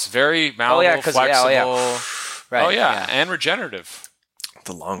 Oh, it's very malleable, flexible. Right. Oh yeah, and regenerative.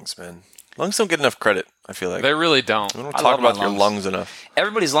 The lungs, man. Lungs don't get enough credit, I feel like. They really don't. We don't I talk love my about your lungs. lungs enough.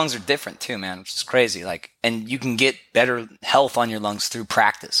 Everybody's lungs are different too, man, which is crazy. Like, and you can get better health on your lungs through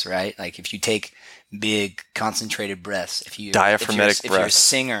practice, right? Like if you take big concentrated breaths, if you're a breaths.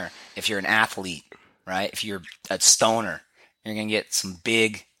 singer, if you're an athlete, right? If you're a stoner, you're gonna get some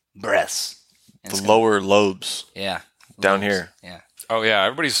big breaths. And The lower lobes yeah, down lobes. here. Yeah, Oh yeah,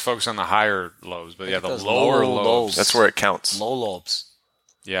 everybody's focused on the higher lobes, but yeah, the those lower low lobes. lobes. That's where it counts. low lobes.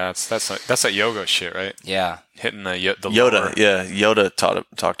 Yeah, that's that yoga shit, right? Yeah, Hitting the Yoda, lower. yeah. Yoda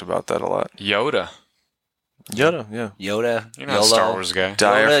talked about that a lot. Yoda. Yoda, yeah. Yoda, You're not YOLO, a Star Wars guy. Yoda,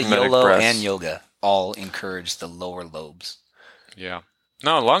 Diaphragmatic YOLO, breaths. and yoga all encourage the lower lobes. Yeah.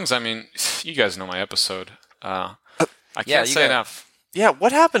 No, lungs, I mean, you guys know my episode. I Yeah, can't you say got- enough. Yeah,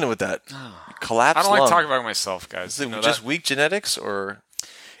 what happened with that? Collapsed I don't like lung. talking about myself, guys. Is it You know just that? weak genetics or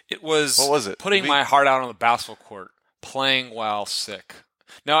It was, What was it? putting Weak- my heart out on the basketball court, playing while sick.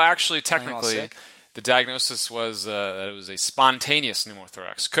 No, actually, while technically, sick? the diagnosis was that it was a spontaneous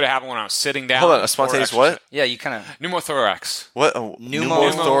pneumothorax. Could have happened when I was sitting down. Hold on, a or spontaneous exercise. what? Yeah, you kind of Pneumothorax.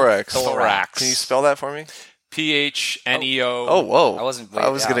 Thorax. Can you spell that for me? PHNEO. Oh, whoa. I wasn't- I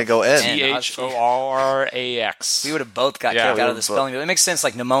was yeah. going to go N. THORAX. we would have both got Yeah, kicked we out would've of the spelling bee. It makes sense,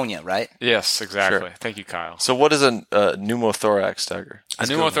 like pneumonia, right? Yes, exactly. Sure. Thank you, Kyle. So what is a pneumothorax, Tiger? A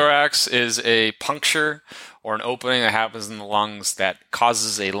pneumothorax is a puncture or an opening that happens in the lungs that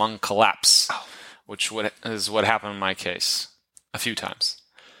causes a lung collapse, which is what happened in my case a few times.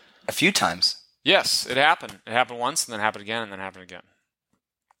 A few times. Yes, it happened. It happened once, and then happened again, and then happened again.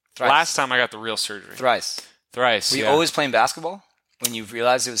 Thrice. Last time I got the real surgery. Thrice. Thrice. Were you yeah. always playing basketball when you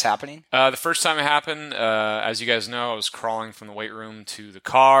realized it was happening? The first time it happened, as you guys know, I was crawling from the weight room to the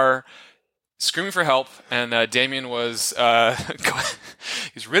car, screaming for help, and Damien was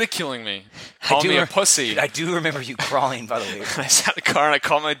he's ridiculing me, calling me a pussy. I do remember you crawling, by the way. I sat in the car and I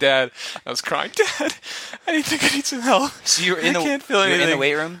called my dad. I was crying, Dad, I think I need some help. So you were in I the can't feel you were in the anything.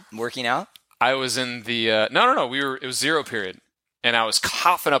 weight room working out? I was in the no. It was zero period, and I was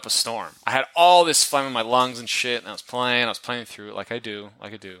coughing up a storm. I had all this phlegm in my lungs and shit, and I was playing through it like I do,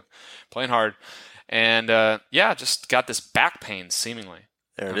 playing hard, and just got this back pain seemingly.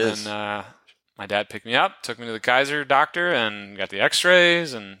 There it and is. Then my dad picked me up, took me to the Kaiser doctor, and got the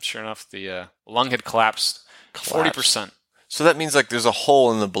X-rays, and sure enough, the lung had collapsed 40%. So that means like there's a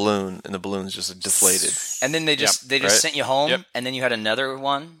hole in the balloon, and the balloon's just deflated. And then they just right? sent you home, Yep. and then you had another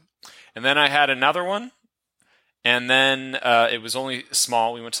one. And then I had another one, and then it was only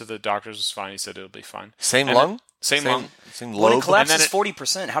small. We went to the doctor's; it was fine. He said it'll be fine. Same And lung? Same lung. Same When it lobe? collapses And then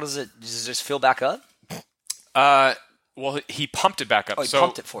 40%, how does it just fill back up? Well, he pumped it back up. Oh, he so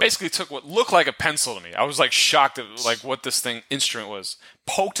pumped it for you. basically took what looked like a pencil to me. I was like shocked at like what this instrument was.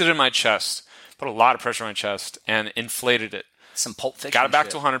 Poked it in my chest, put a lot of pressure on my chest, and inflated it. Some Pulp Fiction Got it back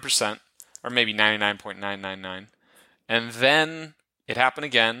shit. to 100%, or maybe 99.999. And then it happened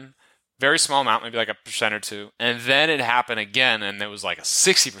again. Very small amount, maybe like 1% or 2%. And then it happened again, and it was like a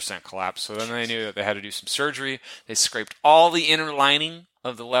 60% collapse. So then they knew that they had to do some surgery. They scraped all the inner lining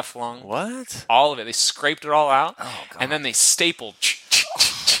of the left lung. What? All of it. They scraped it all out. Oh, God. And then they stapled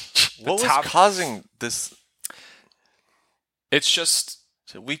What was top. causing this? It's just,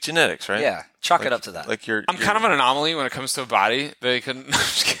 So weak genetics, right? Yeah, chalk Like- it up to that. Like you're. I'm kind of an anomaly when it comes to a body. They couldn't. I'm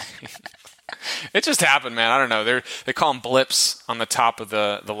just kidding. It just happened, man. I don't know. They call them blips on the top of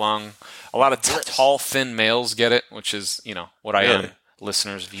the lung. A lot of tall, thin males get it, which is what I am. Really?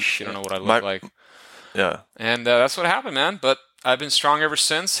 Listeners, if you don't know what I look My- like, Yeah. and that's what happened, man. But I've been strong ever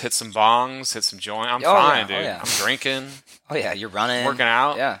since. Hit some bongs, hit some joint. I'm Oh, fine, yeah. Oh, dude. yeah. I'm drinking, Oh yeah, you're running, working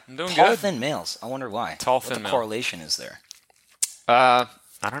out. Yeah, I'm doing tall, good. thin males. I wonder why. Tall, what thin the male. correlation is there? I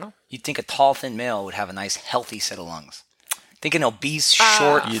don't know. You'd think a tall, thin male would have a nice, healthy set of lungs. Think an obese,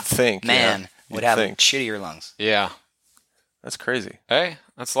 short You'd think. man yeah. would You'd have think. shittier lungs. Yeah. That's crazy. Hey,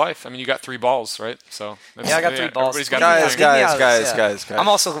 that's life. I mean, you got 3 balls, right? So that's, Yeah, I got 3 balls. Everybody's got Guys, three. guys. I'm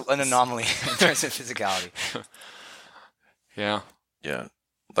also an anomaly in terms of physicality. Yeah. Yeah.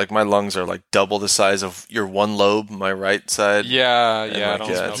 Like my lungs are like double the size of your one lobe, my right side. Yeah. And Yeah. I like, don't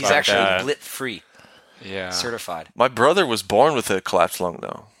yeah, know it's He's about actually that. blip free, Yeah. certified. My brother was born with a collapsed lung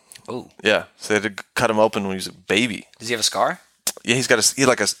though. Oh, Yeah. So they had to cut him open when he was a baby. does he have a scar? Yeah, he had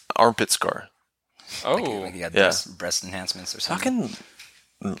like a armpit scar. Oh. Like he had Yeah. breast enhancements or something.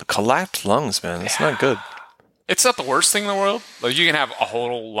 Fucking collapsed lungs, man. That's not good. It's not the worst thing in the world. Like you can have a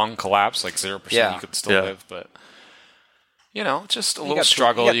whole lung collapse, like 0%. Yeah. You could still Yeah. live, but just a You little got two-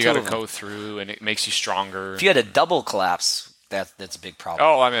 struggle you got you two got to of them. go through, and it makes you stronger. If you had a double collapse, that's a big problem.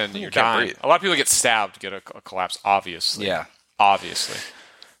 Oh, I mean, you're can't dying. breathe. A lot of people get stabbed, get a collapse, obviously. Yeah. Obviously.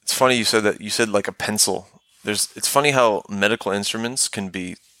 It's funny you said that. You said like a pencil. It's funny how medical instruments can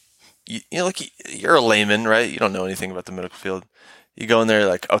be. Like you're a layman, right? You don't know anything about the medical field. You go in there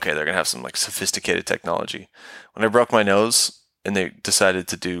like, okay, they're gonna have some like sophisticated technology. When I broke my nose and they decided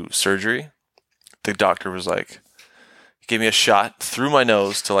to do surgery, the doctor was like, he gave me a shot through my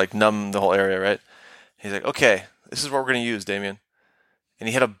nose to like numb the whole area, right? He's like, okay, this is what we're gonna use, Damien. And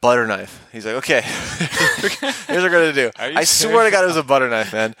he had a butter knife. He's like, okay, here's what we're gonna do. I swear to God, it was a butter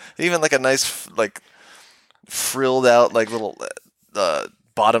knife, man. Even like a nice like frilled out like little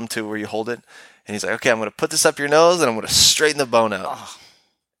bottom to where you hold it. And he's like, okay, I'm gonna put this up your nose and I'm gonna straighten the bone out. Oh.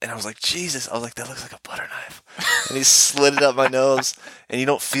 And I was like, Jesus. I was like, that looks like a butter knife. And he slid it up my nose, and you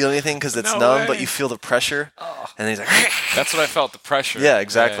don't feel anything because it's numb, but you feel the pressure. Oh. And he's like, that's what I felt, the pressure. Yeah,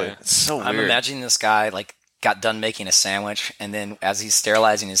 exactly. Yeah. It's so weird. I'm imagining this guy like got done making a sandwich, and then as he's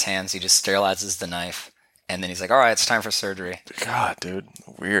sterilizing his hands, he just sterilizes the knife, and then he's like, all right, it's time for surgery. God, dude,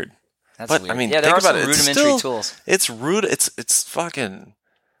 weird. That's but weird. I mean, yeah, there are some rudimentary tools. It's rude. It's fucking.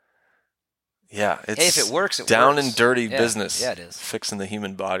 Yeah, it's hey, if it works, it down works. and dirty business. Yeah, it is. Fixing the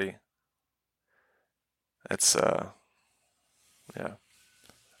human body. That's yeah.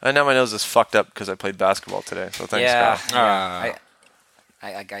 And now my nose is fucked up because I played basketball today. So thanks, Kyle.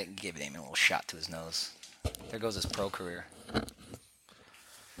 I gave Damien a little shot to his nose. There goes his pro career.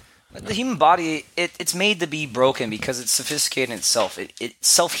 But the human body, it's made to be broken because it's sophisticated in itself. It's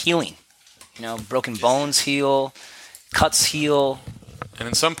self-healing. Broken bones heal, cuts heal. And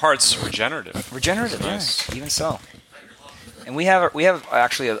in some parts, regenerative. Regenerative, nice. Yeah, even so. And we have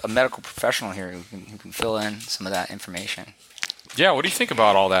actually a medical professional here who can fill in some of that information. Yeah, what do you think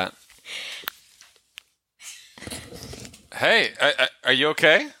about all that? Hey, are you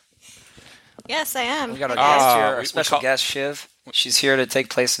okay? Yes, I am. We got our guest here, our special guest, Shiv. She's here to take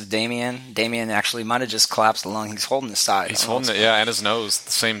place of Damien. Damien actually might have just collapsed the lung. He's holding his side. He's holding it, yeah, and his nose at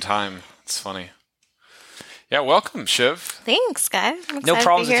the same time. It's funny. Yeah, welcome, Shiv. Thanks, guys. No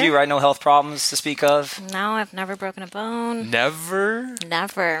problems with you, right? No health problems to speak of? No, I've never broken a bone. Never?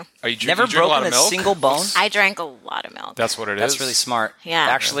 Never. Are you never broken a lot of milk? single bone? I drank a lot of milk. That's what it is? That's really smart. Yeah.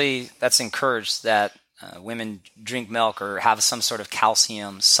 Actually, that's encouraged that women drink milk or have some sort of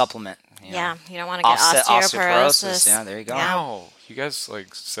calcium supplement. Yeah, you don't want to get osteoporosis. Yeah, there you go. Wow, you guys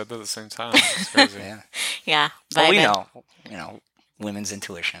said that at the same time. It's crazy. Yeah. Well, we know, women's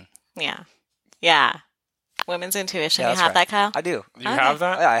intuition. Yeah. Women's intuition. You have right. that, Kyle? I do. You have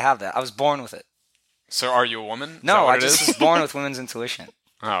that? Yeah, I have that. I was born with it. So are you a woman? No, I just was born with women's intuition.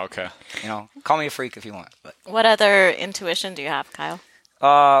 Oh, okay. Call me a freak if you want. But what other intuition do you have, Kyle?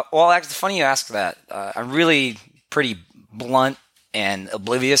 Well, actually, funny you ask that. I'm really pretty blunt and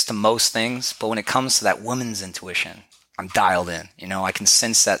oblivious to most things, but when it comes to that woman's intuition, I'm dialed in. I can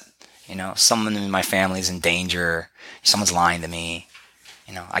sense that, someone in my family is in danger, someone's lying to me.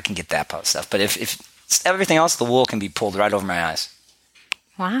 I can get that part of stuff. But if everything else, the wool can be pulled right over my eyes.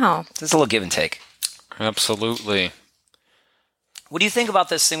 Wow. There's a little give and take. Absolutely. What do you think about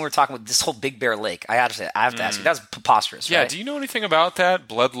this thing we're talking about, this whole Big Bear Lake? I have to ask you. That's preposterous, right? Yeah, do you know anything about that?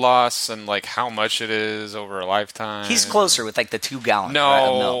 Blood loss and, how much it is over a lifetime? He's closer with, the 2 gallons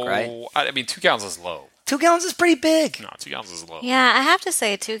of milk, right? I mean, 2 gallons is low. 2 gallons is pretty big. No, 2 gallons is low. Yeah, I have to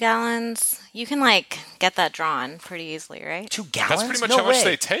say 2 gallons, you can, get that drawn pretty easily, right? 2 gallons? That's pretty much how much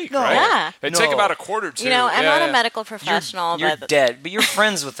they take, no. right? Yeah. They take about a quarter, too. I'm not a medical professional. You're dead, but you're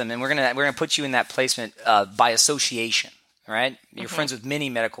friends with them, and we're gonna put you in that placement by association. Right, you're friends with many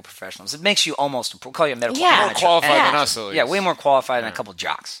medical professionals. It makes you we'll call you a medical. More qualified than us, at least. Yeah, way more qualified than a couple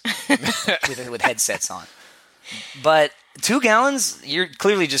jocks with headsets on. But 2 gallons, you're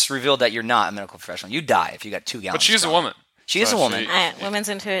clearly just revealed that you're not a medical professional. You die if you got 2 gallons. But she's a woman. She is a woman. Women's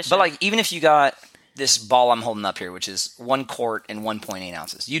intuition. But even if you got this ball I'm holding up here, which is 1 quart and 1.8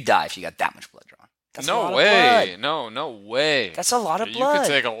 ounces, you die if you got that much blood drawn. That's no way. No way. That's a lot of blood. You could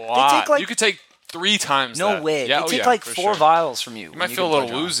take a lot. You could take 3 times that. No way. Yeah, they take 4 vials from you. You might feel a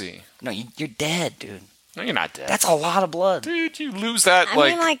little woozy. No, you're dead, dude. No, you're not dead. That's a lot of blood. Dude, you lose that, I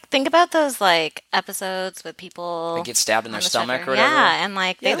mean, think about those, episodes with people... They get stabbed in their stomach or whatever. Yeah,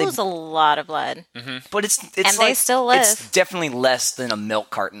 and, they lose a lot of blood. Mm-hmm. But it's and they still live. It's definitely less than a milk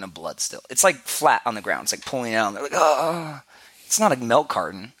carton of blood still. It's, flat on the ground. It's, pulling it out. And they're like, oh. It's not a milk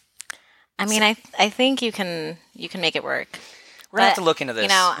carton. I mean, I think you can make it work. We're going to have to look into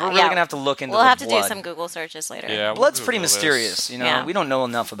this. We're really going to have to look into We'll have blood. to do some Google searches later. Yeah, Blood's pretty mysterious. We don't know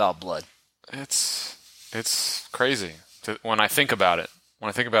enough about blood. It's crazy when I think about it. When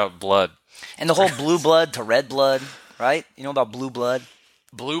I think about blood. And the whole blue blood to red blood, right? You know about blue blood?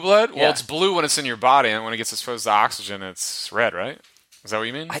 Blue blood? Well, Yeah. it's blue when it's in your body, and when it gets exposed to oxygen, it's red, right? Is that what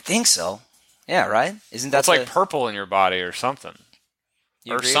you mean? I think so. Yeah, right? Isn't that It's like purple in your body or something.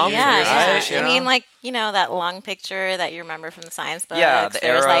 You or agree? something. Yeah, Right? yeah. You I mean, know? like, that lung picture that you remember from the science books. Yeah, the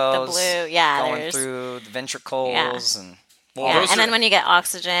there's like the arrows blue. Yeah, going there's. through the ventricles and Well, Yeah, those and are- then when you get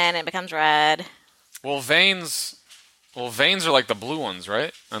oxygen, it becomes red. veins are like the blue ones,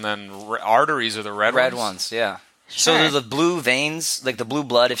 right? And then arteries are the red ones, yeah. So Sure. do the blue veins, like the blue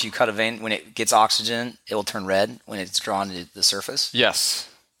blood, if you cut a vein, when it gets oxygen, it will turn red when it's drawn to the surface? Yes.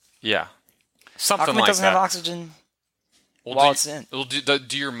 Yeah. How Something come it like doesn't that. have oxygen Well, while do, it's in? well,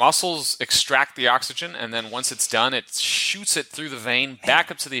 do your muscles extract the oxygen, and then once it's done, it shoots it through the vein back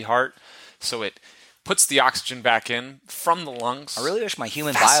up to the heart, so it puts the oxygen back in from the lungs. I really wish my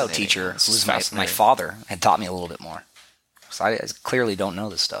human bio Fascinating. teacher, This who is was my fascinating. father, had taught me a little bit more. So I clearly don't know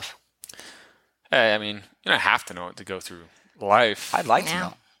this stuff. Hey, I mean, you don't have to know it to go through life. I'd like to Yeah.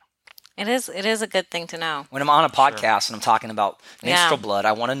 know. It is a good thing to know. When I'm on a podcast and I'm talking about menstrual Yeah. blood,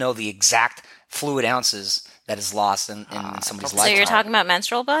 I want to know the exact fluid ounces that is lost in somebody's So lifetime. you're talking about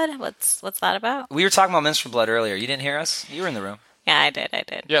menstrual blood? What's that about? We were talking about menstrual blood earlier. You didn't hear us? You were in the room. Yeah, I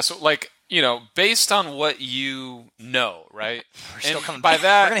did. Yeah, so based on what you know, right? We're still And coming by back.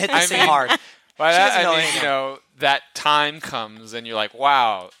 that, We're going to hit I this thing mean- hard. By She that, doesn't know I mean, anything. that time comes and you're like,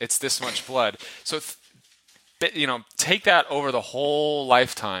 wow, it's this much blood. So, take that over the whole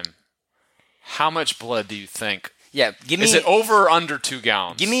lifetime. How much blood do you think? Yeah, Is it over or under 2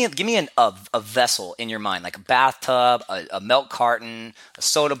 gallons? Give me a vessel in your mind, like a bathtub, a milk carton, a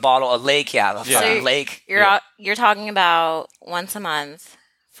soda bottle, a lake. Yeah, a Yeah. fucking So lake. You're talking about once a month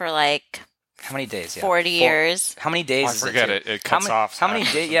for like How many days? Yeah. 40 years. How many days? Oh, is forget too? it. It cuts off How many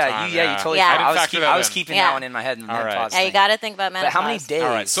after days? some Yeah, time, you yeah. totally. Yeah. I didn't factor that I was in. keeping Yeah. that one in my head. In the All right. menopause Yeah, you thing. got to think about But menopause. how many days? All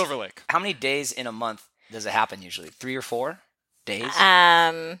right, Silver Lake. How many days in a month does it happen usually? 3 or 4 days?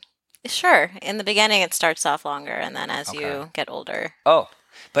 Sure. In the beginning, it starts off longer, and then as you Okay. get older, Oh,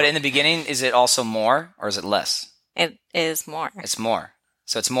 but in the beginning, is it also more or is it less? it is more. It's more.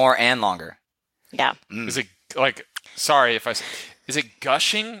 So it's more and longer. Yeah. Is it sorry if I say, is it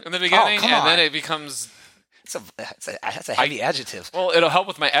gushing in the beginning come and then on. it becomes, That's a heavy adjective. well, it'll help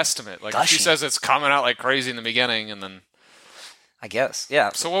with my estimate. Like if she Gushing. says it's coming out like crazy in the beginning and then, I guess.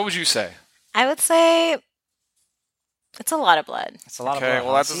 Yeah. so what would you say? I would say it's a lot of blood. It's a lot Okay, of blood.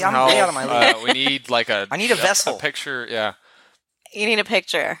 well that See, doesn't I'm way help. out of my league. We need like a I need a vessel. a picture, yeah. You need a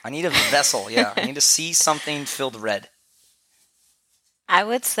picture. I need a vessel. Yeah. I need to see something filled red. I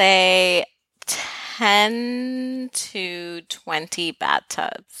would say 10 to 20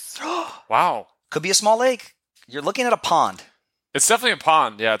 bathtubs. Wow. Could be a small lake. You're looking at a pond. It's definitely a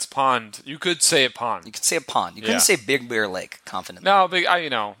pond. Yeah, it's pond. You could say a pond. You could say a pond. You couldn't Yeah. say Big Bear Lake confidently. No, big. I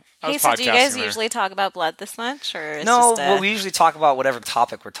Hey, was so do you guys podcasting there. usually talk about blood this much, or it's No, just well, we usually talk about whatever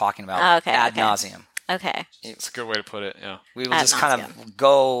topic we're talking about Oh, okay, ad okay. nauseum. okay? It's a good way to put it. Yeah. We will Ad just kind of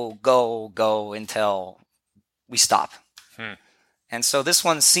go until we stop. And so this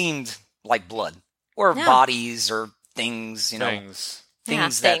one seemed like blood or Yeah. bodies or things, Things. Yeah,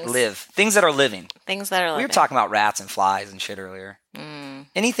 things that things. live, things that are living. Things that are We living. were talking about rats and flies and shit earlier. Mm.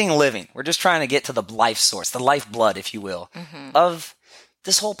 Anything living. We're just trying to get to the life source, the lifeblood, if you will, Mm-hmm. of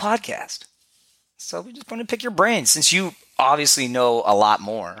this whole podcast. So we just want to pick your brain since you obviously know a lot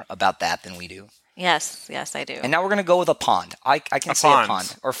more about that than we do. Yes, I do. And now we're going to go with a pond. I can A say pond. a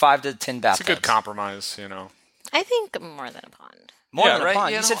pond or 5 to 10 It's bathtubs. a good compromise. I think more than a pond. More Yeah, than a right? pond.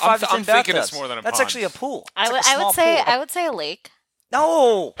 You You know, said I'm 5 to 10 I'm thinking bathtubs. it's more than a That's pond. actually a pool. It's I like would a small pool. I would say a lake.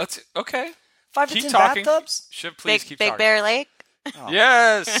 No, That's okay. 5 to Keep 10 talking. bathtubs. Shiv, please Big keep Big talking. Bear Lake.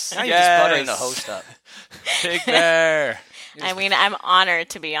 Yes. Now you're yes. just buttering the host up. Big Bear. I mean, I'm honored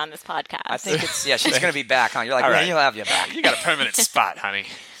to be on this podcast. I think it's she's going to be back. Huh? You're like, All yeah, right. you'll have you back. You got a permanent spot, honey.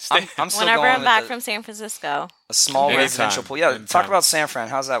 I'm still whenever going I'm with back the- from San Francisco. a small Anytime. residential pool. Yeah, Anytime. talk about San Fran.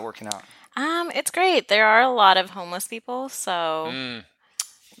 How's that working out? It's great. There are a lot of homeless people, so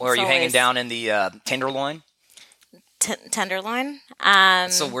Or are you It's hanging always- down in the Tenderloin? Tenderloin.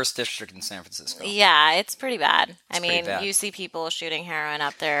 It's the worst district in San Francisco. Yeah, it's pretty bad. I pretty mean, bad. you see people shooting heroin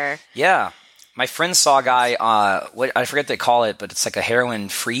up there. Yeah. My friend saw a guy, what I forget what they call it, but it's like a heroin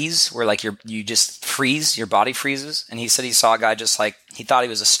freeze where like you just freeze, your body freezes. And he said he saw a guy just like, he thought he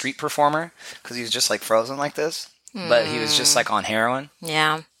was a street performer because he was just like frozen like this. But he was just like on heroin.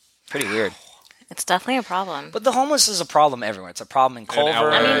 Yeah, Pretty weird. it's definitely a problem. But the homeless is a problem everywhere. It's a problem in Culver. LA.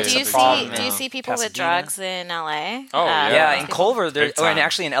 I mean, it's do a you problem see in see people with Pasadena. drugs in LA? Oh, yeah. Yeah, in people- Culver, Big and time.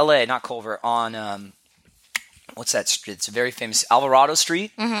 actually in LA, not Culver, on what's that street? It's very famous, Alvarado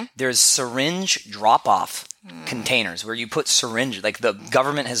Street. There's syringe drop-off containers where you put syringe. Like the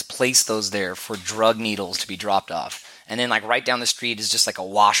government has placed those there for drug needles to be dropped off. And then like right down the street is just like a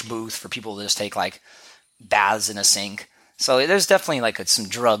wash booth for people to just take like baths in a sink. So there's definitely like some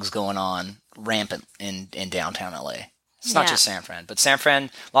drugs going on rampant in downtown LA. It's not just San Fran, but San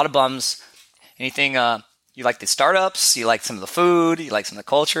Fran, a lot of bums. Anything, you like the startups, you like some of the food, you like some of the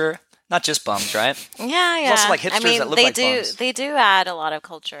culture. Not just bums, right? Yeah. There's also like hipsters that look like bums. They do add a lot of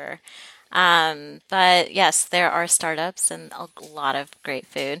culture. But yes, there are startups and a lot of great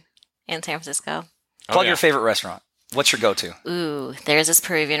food in San Francisco. Plug your favorite restaurant. What's your go-to? Ooh, there's this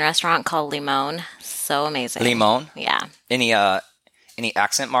Peruvian restaurant called Limon. So amazing. Limon? Yeah. Any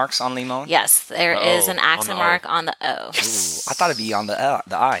accent marks on Limon? Yes, there is an accent mark on the O. Ooh, I thought it'd be on the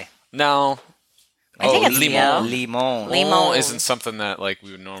I. No. I think it's limon. Limon. Limon isn't something that like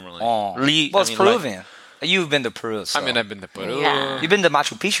we would normally. Oh. Well, it's Peruvian. You've been to Peru. So. I mean, I've been to Peru. Yeah. You've been to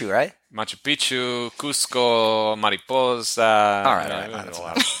Machu Picchu, right? Machu Picchu, Cusco, Mariposa. All right.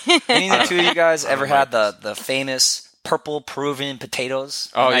 Any of the two of you guys ever had the famous purple Peruvian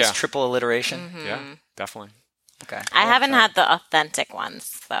potatoes? Oh, nice yeah. Triple alliteration. Mm-hmm. Yeah, definitely. Okay. I haven't had the authentic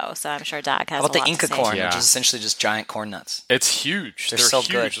ones though, so I'm sure Doc has. How about a the lot Inca to say. corn, Yeah. which is essentially just giant corn nuts? It's huge. They're so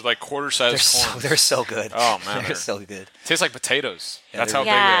huge. good. They're like quarter-sized corn. They're so good. Oh, man, they're so good. Tastes like potatoes. That's they're- how big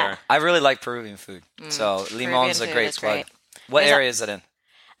they Yeah. are. I really like Peruvian food. So Limon's Peruvian a food great is plug. great. What There's area is it in?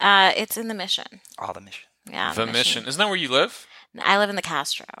 It's in the Mission. Oh, the Mission. Yeah, The Mission. Isn't that where you live? I live in the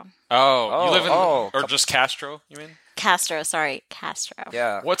Castro. Oh, you live in oh, just Castro? You mean? Castro.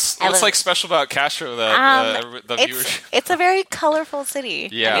 Yeah. What's I live- like special about Castro that the viewers? It's a very colorful city.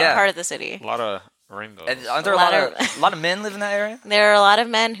 Yeah. Yeah. Part of the city. A lot of rainbows. And aren't there A a lot lot of men live in that area? There are a lot of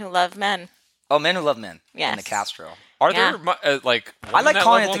men who love men. Oh, men who love men. Yes. In the Castro. Are Yeah. there like I women like that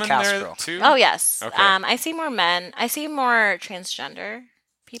calling love it the women there, Castro. too? Oh yes. Okay. I see more men. I see more transgender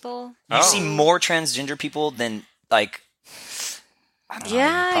people. You see more transgender people than like. I don't know how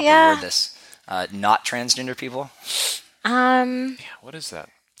to properly Yeah. word this. Not transgender people. Yeah, what is that?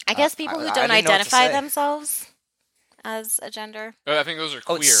 I guess people who I don't didn't know what to identify say. themselves as a gender. Oh, I think those are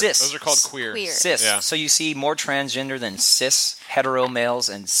Oh, queer. it's cis. Those are called queer. Queer. Cis. Yeah. So you see more transgender than cis hetero males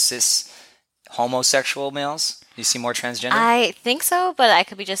and cis homosexual males. You see more transgender. I think so, but I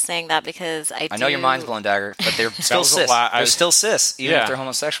could be just saying that because I know your mind's blown, Dagger, but they're still was a cis. lot. They're still cis, even Yeah. if they're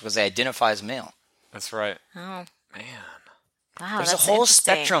homosexual, because they identify as male. That's right. Oh, Man, wow. There's a that's whole interesting.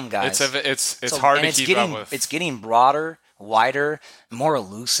 spectrum, guys. it's So- hard and to it's keep getting, up with. It's getting broader, wider, more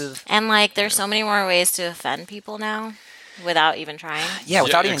elusive. And like, there's so many more ways to offend people now, without even trying. Yeah,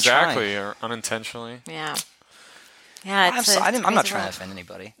 without even exactly, trying. or unintentionally. Yeah. Yeah. It's I'm not crazy trying to world. offend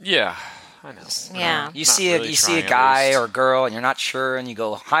anybody. Yeah, I know. Yeah. You Not see really you see a trying, at guy least. or a girl, and you're not sure, and you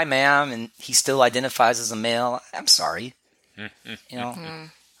go, "Hi, ma'am," and he still identifies as a male. I'm sorry. You know,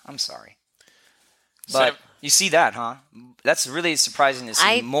 I'm sorry. But So- you see that, huh? That's really surprising to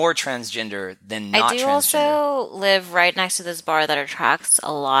see more transgender than not I do transgender. also live right next to this bar that attracts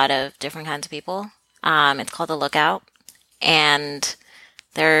a lot of different kinds of people. It's called the Lookout, and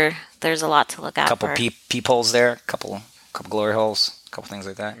there's a lot to look out couple for. peepholes there, couple glory holes, couple things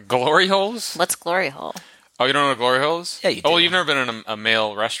like that. Glory holes? What's Glory Hole? Oh, you don't know what a glory hole is? Yeah, you Oh, well, do. you've never been in a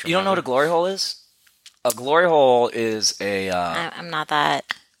male restaurant. You don't know what a glory hole is? A glory hole is a I'm not that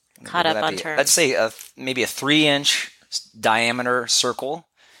caught what would up that on be? terms. Let's say maybe a 3-inch diameter circle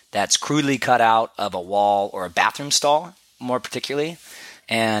that's crudely cut out of a wall or a bathroom stall, more particularly.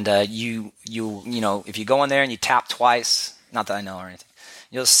 And you know, if you go in there and you tap twice, not that I know or anything,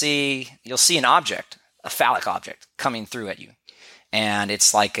 you'll see an object, a phallic object, coming through at you, and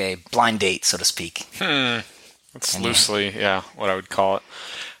it's like a blind date, so to speak. That's loosely, what I would call it.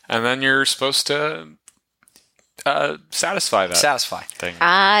 And then you're supposed to satisfy that Satisfy. thing.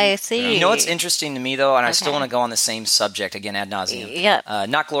 I see. You know what's interesting to me, though, and I still Okay. want to go on the same subject again ad nauseum. Yep.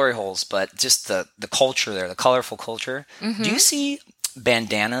 Not glory holes, but just the culture there, the colorful culture. Mm-hmm. Do you see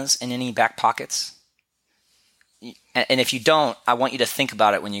bandanas in any back pockets? And if you don't, I want you to think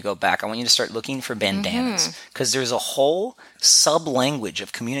about it when you go back. I want you to start looking for bandanas Mm-hmm. because there's a whole sub-language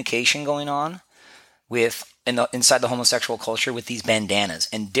of communication going on inside the homosexual culture with these bandanas,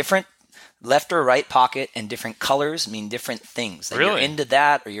 and different left or right pocket and different colors mean different things. That Really? You're into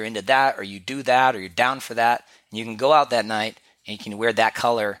that, or you're into that, or you do that, or you're down for that. And you can go out that night and you can wear that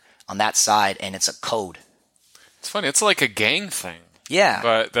color on that side, and it's a code. It's funny. It's like a gang thing. Yeah,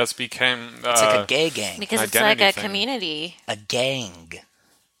 But that's became... it's like a gay gang. because it's like identity a thing. community. A gang.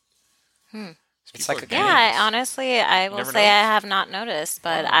 It's like a gang. Yeah, honestly, I will never say know. I have not noticed,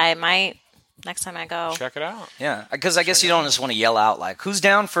 but I might next time I go. Check it out. Yeah, because I guess you don't just want to yell out like, "Who's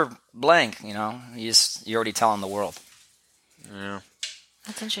down for blank?" You know, you're already telling the world. Yeah.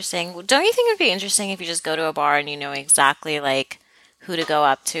 That's interesting. Don't you think it would be interesting if you just go to a bar and you know exactly like who to go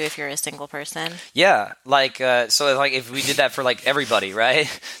up to if you're a single person. Yeah, like so like if we did that for like everybody, right?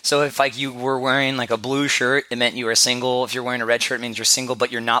 So if like you were wearing like a blue shirt, it meant you were single. If you're wearing a red shirt, it means you're single,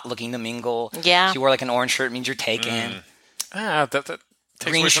 but you're not looking to mingle. Yeah. If you wore like an orange shirt, it means you're taken. That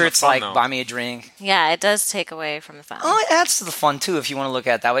takes Green away from the shirt's fun, like though. buy me a drink. Yeah, it does take away from the fun. Oh, it adds to the fun too if you want to look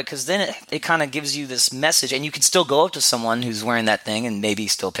at it that way, because then it kind of gives you this message, and you can still go up to someone who's wearing that thing and maybe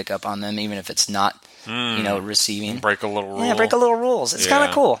still pick up on them, even if it's not, receiving. Break a little rule. Yeah, break a little rules. It's kind Yeah.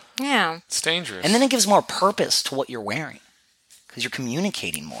 of cool. Yeah. It's dangerous. And then it gives more purpose to what you're wearing. Because you're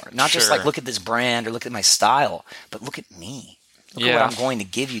communicating more. Not just Sure. like, look at this brand or look at my style, but look at me. Look at what I'm going to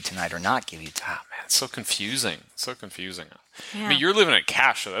give you tonight or not give you tonight. Man, it's so confusing. So confusing. Yeah. I mean, you're living in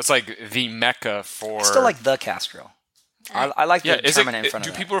Castro. That's like the mecca for. I still like the Castro. I like the determinant in front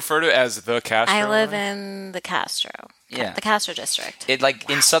do of people refer to it as the Castro? I live in the Castro. Yeah. The Castro district. it. Like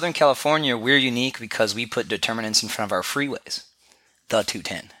in Southern California, we're unique because we put determinants in front of our freeways. The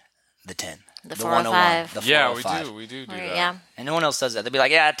 210, the 10, The 101, 405. the Yeah, 405. we do Right, that. yeah. And no one else does that. They'll be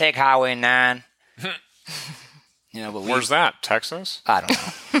like, yeah, take Highway 9. But Where's that? Texas? I don't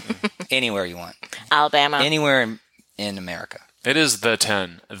know. Anywhere you want. Alabama. Anywhere in America. It is the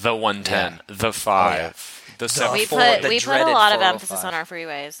 10, the 110, the 5, the 7. we for put the a dreaded lot of 405. emphasis on our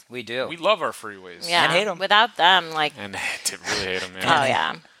freeways. We do. We love our freeways. Yeah. And hate 'em. Without them, like, And really hate them, oh man.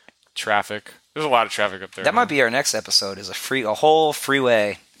 yeah. Traffic. There's a lot of traffic up there. That might be our next episode. Is a whole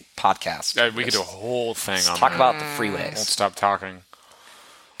freeway podcast. We could do a whole thing on Talk that. about the Won't freeways. stop talking.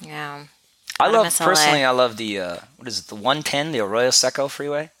 Yeah. I Gotta love miss LA. personally. I love the what is it? The 110, the Arroyo Seco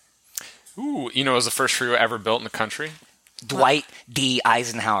freeway. Ooh, it was the first freeway ever built in the country. Dwight D.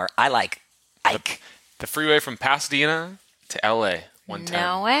 Eisenhower. I like Ike. The freeway from Pasadena to L.A. 110.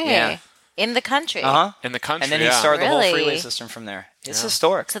 No way. Yeah. In the country. Uh huh. In the country, And then he yeah. started the whole Really? freeway system from there. It's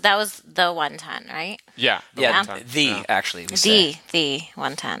historic. So that was the 110, right? Yeah. the Yeah, 110. Yeah. actually. We say. The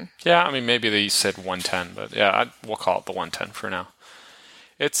 110. Yeah, I mean, maybe they said 110, but yeah, we'll call it the 110 for now.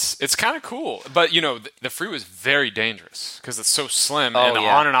 It's kind of cool, but the freeway is very dangerous because it's so slim, and the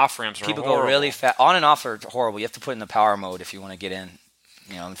yeah. on and off ramps are People horrible. go really fast. On and off are horrible. You have to put it in the power mode if you want to get in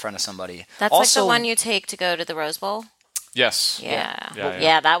front of somebody. That's also, like the one you take to go to the Rose Bowl. Yes. Yeah.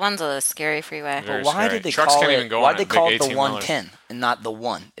 Yeah. That one's a scary freeway. Very Why scary. did they Trucks call can't it? even go Why on did it. they call Big it the 18-wheelers. 110 and not the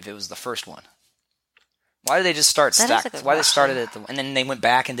 1 if it was the first one? Why did they just start That is a stacked? good Why they question. started at the and then they went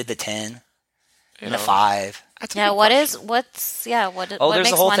back and did the 10 and the know. 5? That's a Yeah, good what question. what Oh, there's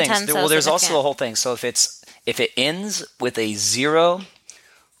makes the whole thing. 110 so Well, there's also the significant? whole thing. So if it ends with a 0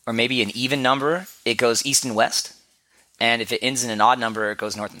 or maybe an even number, it goes east and west. And if it ends in an odd number, it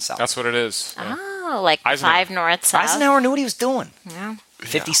goes north and south. That's what it is. Yeah. Oh, like Eisenhower. 5 north, south. Eisenhower knew what he was doing. Yeah.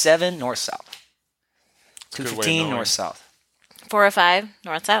 57 north south. good way of 215 knowing. north south. 405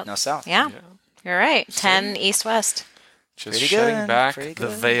 north, south. No south. Yeah. You're right. 10 east, west. Just Pretty shutting good, back pretty the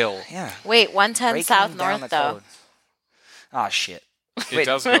good. veil. Yeah. Wait, 110 Breaking south, down north, the though. code. Oh shit. It Wait.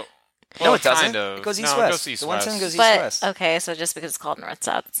 does go. No, Well, it doesn't. kind of. It goes No, east it west. goes east The 110 west. goes east But, west. okay, so just because it's called north,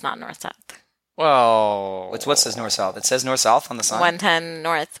 south, it's not north, south. Well, What says north south? It says north south on the sign. 110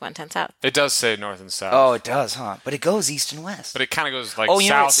 north, 110 south. it does say north and south. Oh, it does, huh? But it goes east and west. But it kind of goes like Oh, you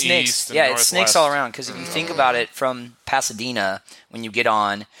know, it snakes. southeast and Yeah, it northwest. snakes all around. Because if you think about it, from Pasadena, when you get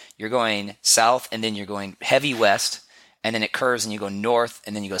on, you're going south, and then you're going heavy west, and then it curves, and you go north,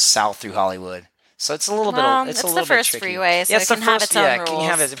 and then you go south through Hollywood. So it's a little Well, bit. It's it's a the little first bit tricky. freeway, so yeah, it it's the can have first. its own Yeah, can you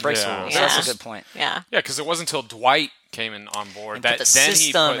have rules. it breaks Yeah. the rules. Yeah. That's a good point. Yeah. Yeah, because it wasn't until Dwight came in on board And that put the then he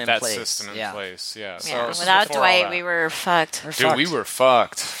system put in that place. system in Yeah. place. Yeah. So Yeah. this was Without before all Dwight, that. we were fucked. We're Dude, we fucked. were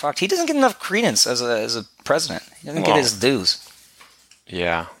fucked. Fucked. He doesn't get enough credence as a president. He doesn't get Well. his dues.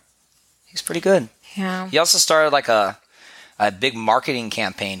 Yeah. He's pretty good. Yeah. He also started like a big marketing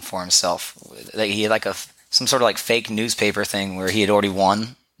campaign for himself. Like he had like some sort of like fake newspaper thing where he had already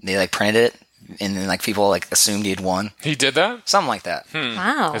won. They like printed it, and then like people like assumed he had won. He did that? Something like that.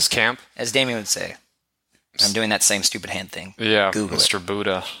 Wow. His camp? As Damien would say. I'm doing that same stupid hand thing. Yeah. Google it. Mr.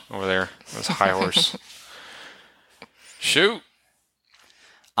 Buddha over there. His high horse. Shoot.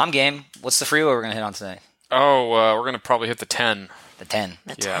 I'm game. What's the freeway we're gonna hit on today? Oh, we're going to probably hit the 10. The 10.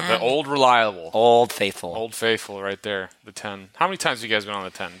 The Yeah, 10. the old reliable. Old faithful. Old faithful right there. The 10. How many times have you guys been on the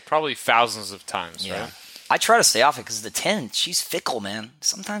 10? Probably thousands of times, Yeah. right? I try to stay off it because the 10, she's fickle, man.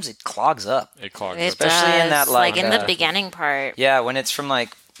 Sometimes it clogs up. It clogs It up. Especially in does, that, like, in the beginning part. Yeah, when it's from like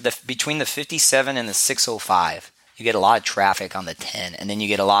between the 57 and the 605, you get a lot of traffic on the 10, and then you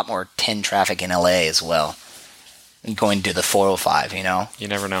get a lot more 10 traffic in LA as well. Going to the 405, you know. You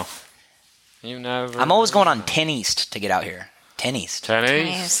never know. You never I'm always going on know. 10 East to get out here. 10 East. 10 10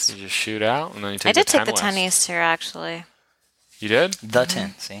 East. East. You just shoot out, and then you take I did the take 10 the west. 10 east here, actually. You did? The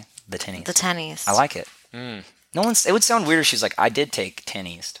 10, see? The 10 East. The 10 east. I like it. No one's. It would sound weird if she's like, I did take 10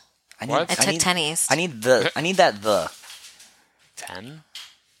 East. What? I took 10 East. I need that. 10?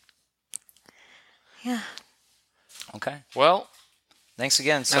 Yeah. Okay. Well, Thanks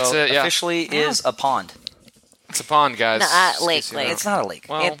again. So That's it, yeah. officially is a pond. it's a pond, guys. Not lake, Just in case you lake. know. It's not a lake.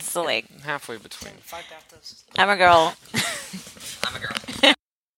 Well, It's the lake. halfway between. Five bathtubs. I'm a girl. I'm a girl.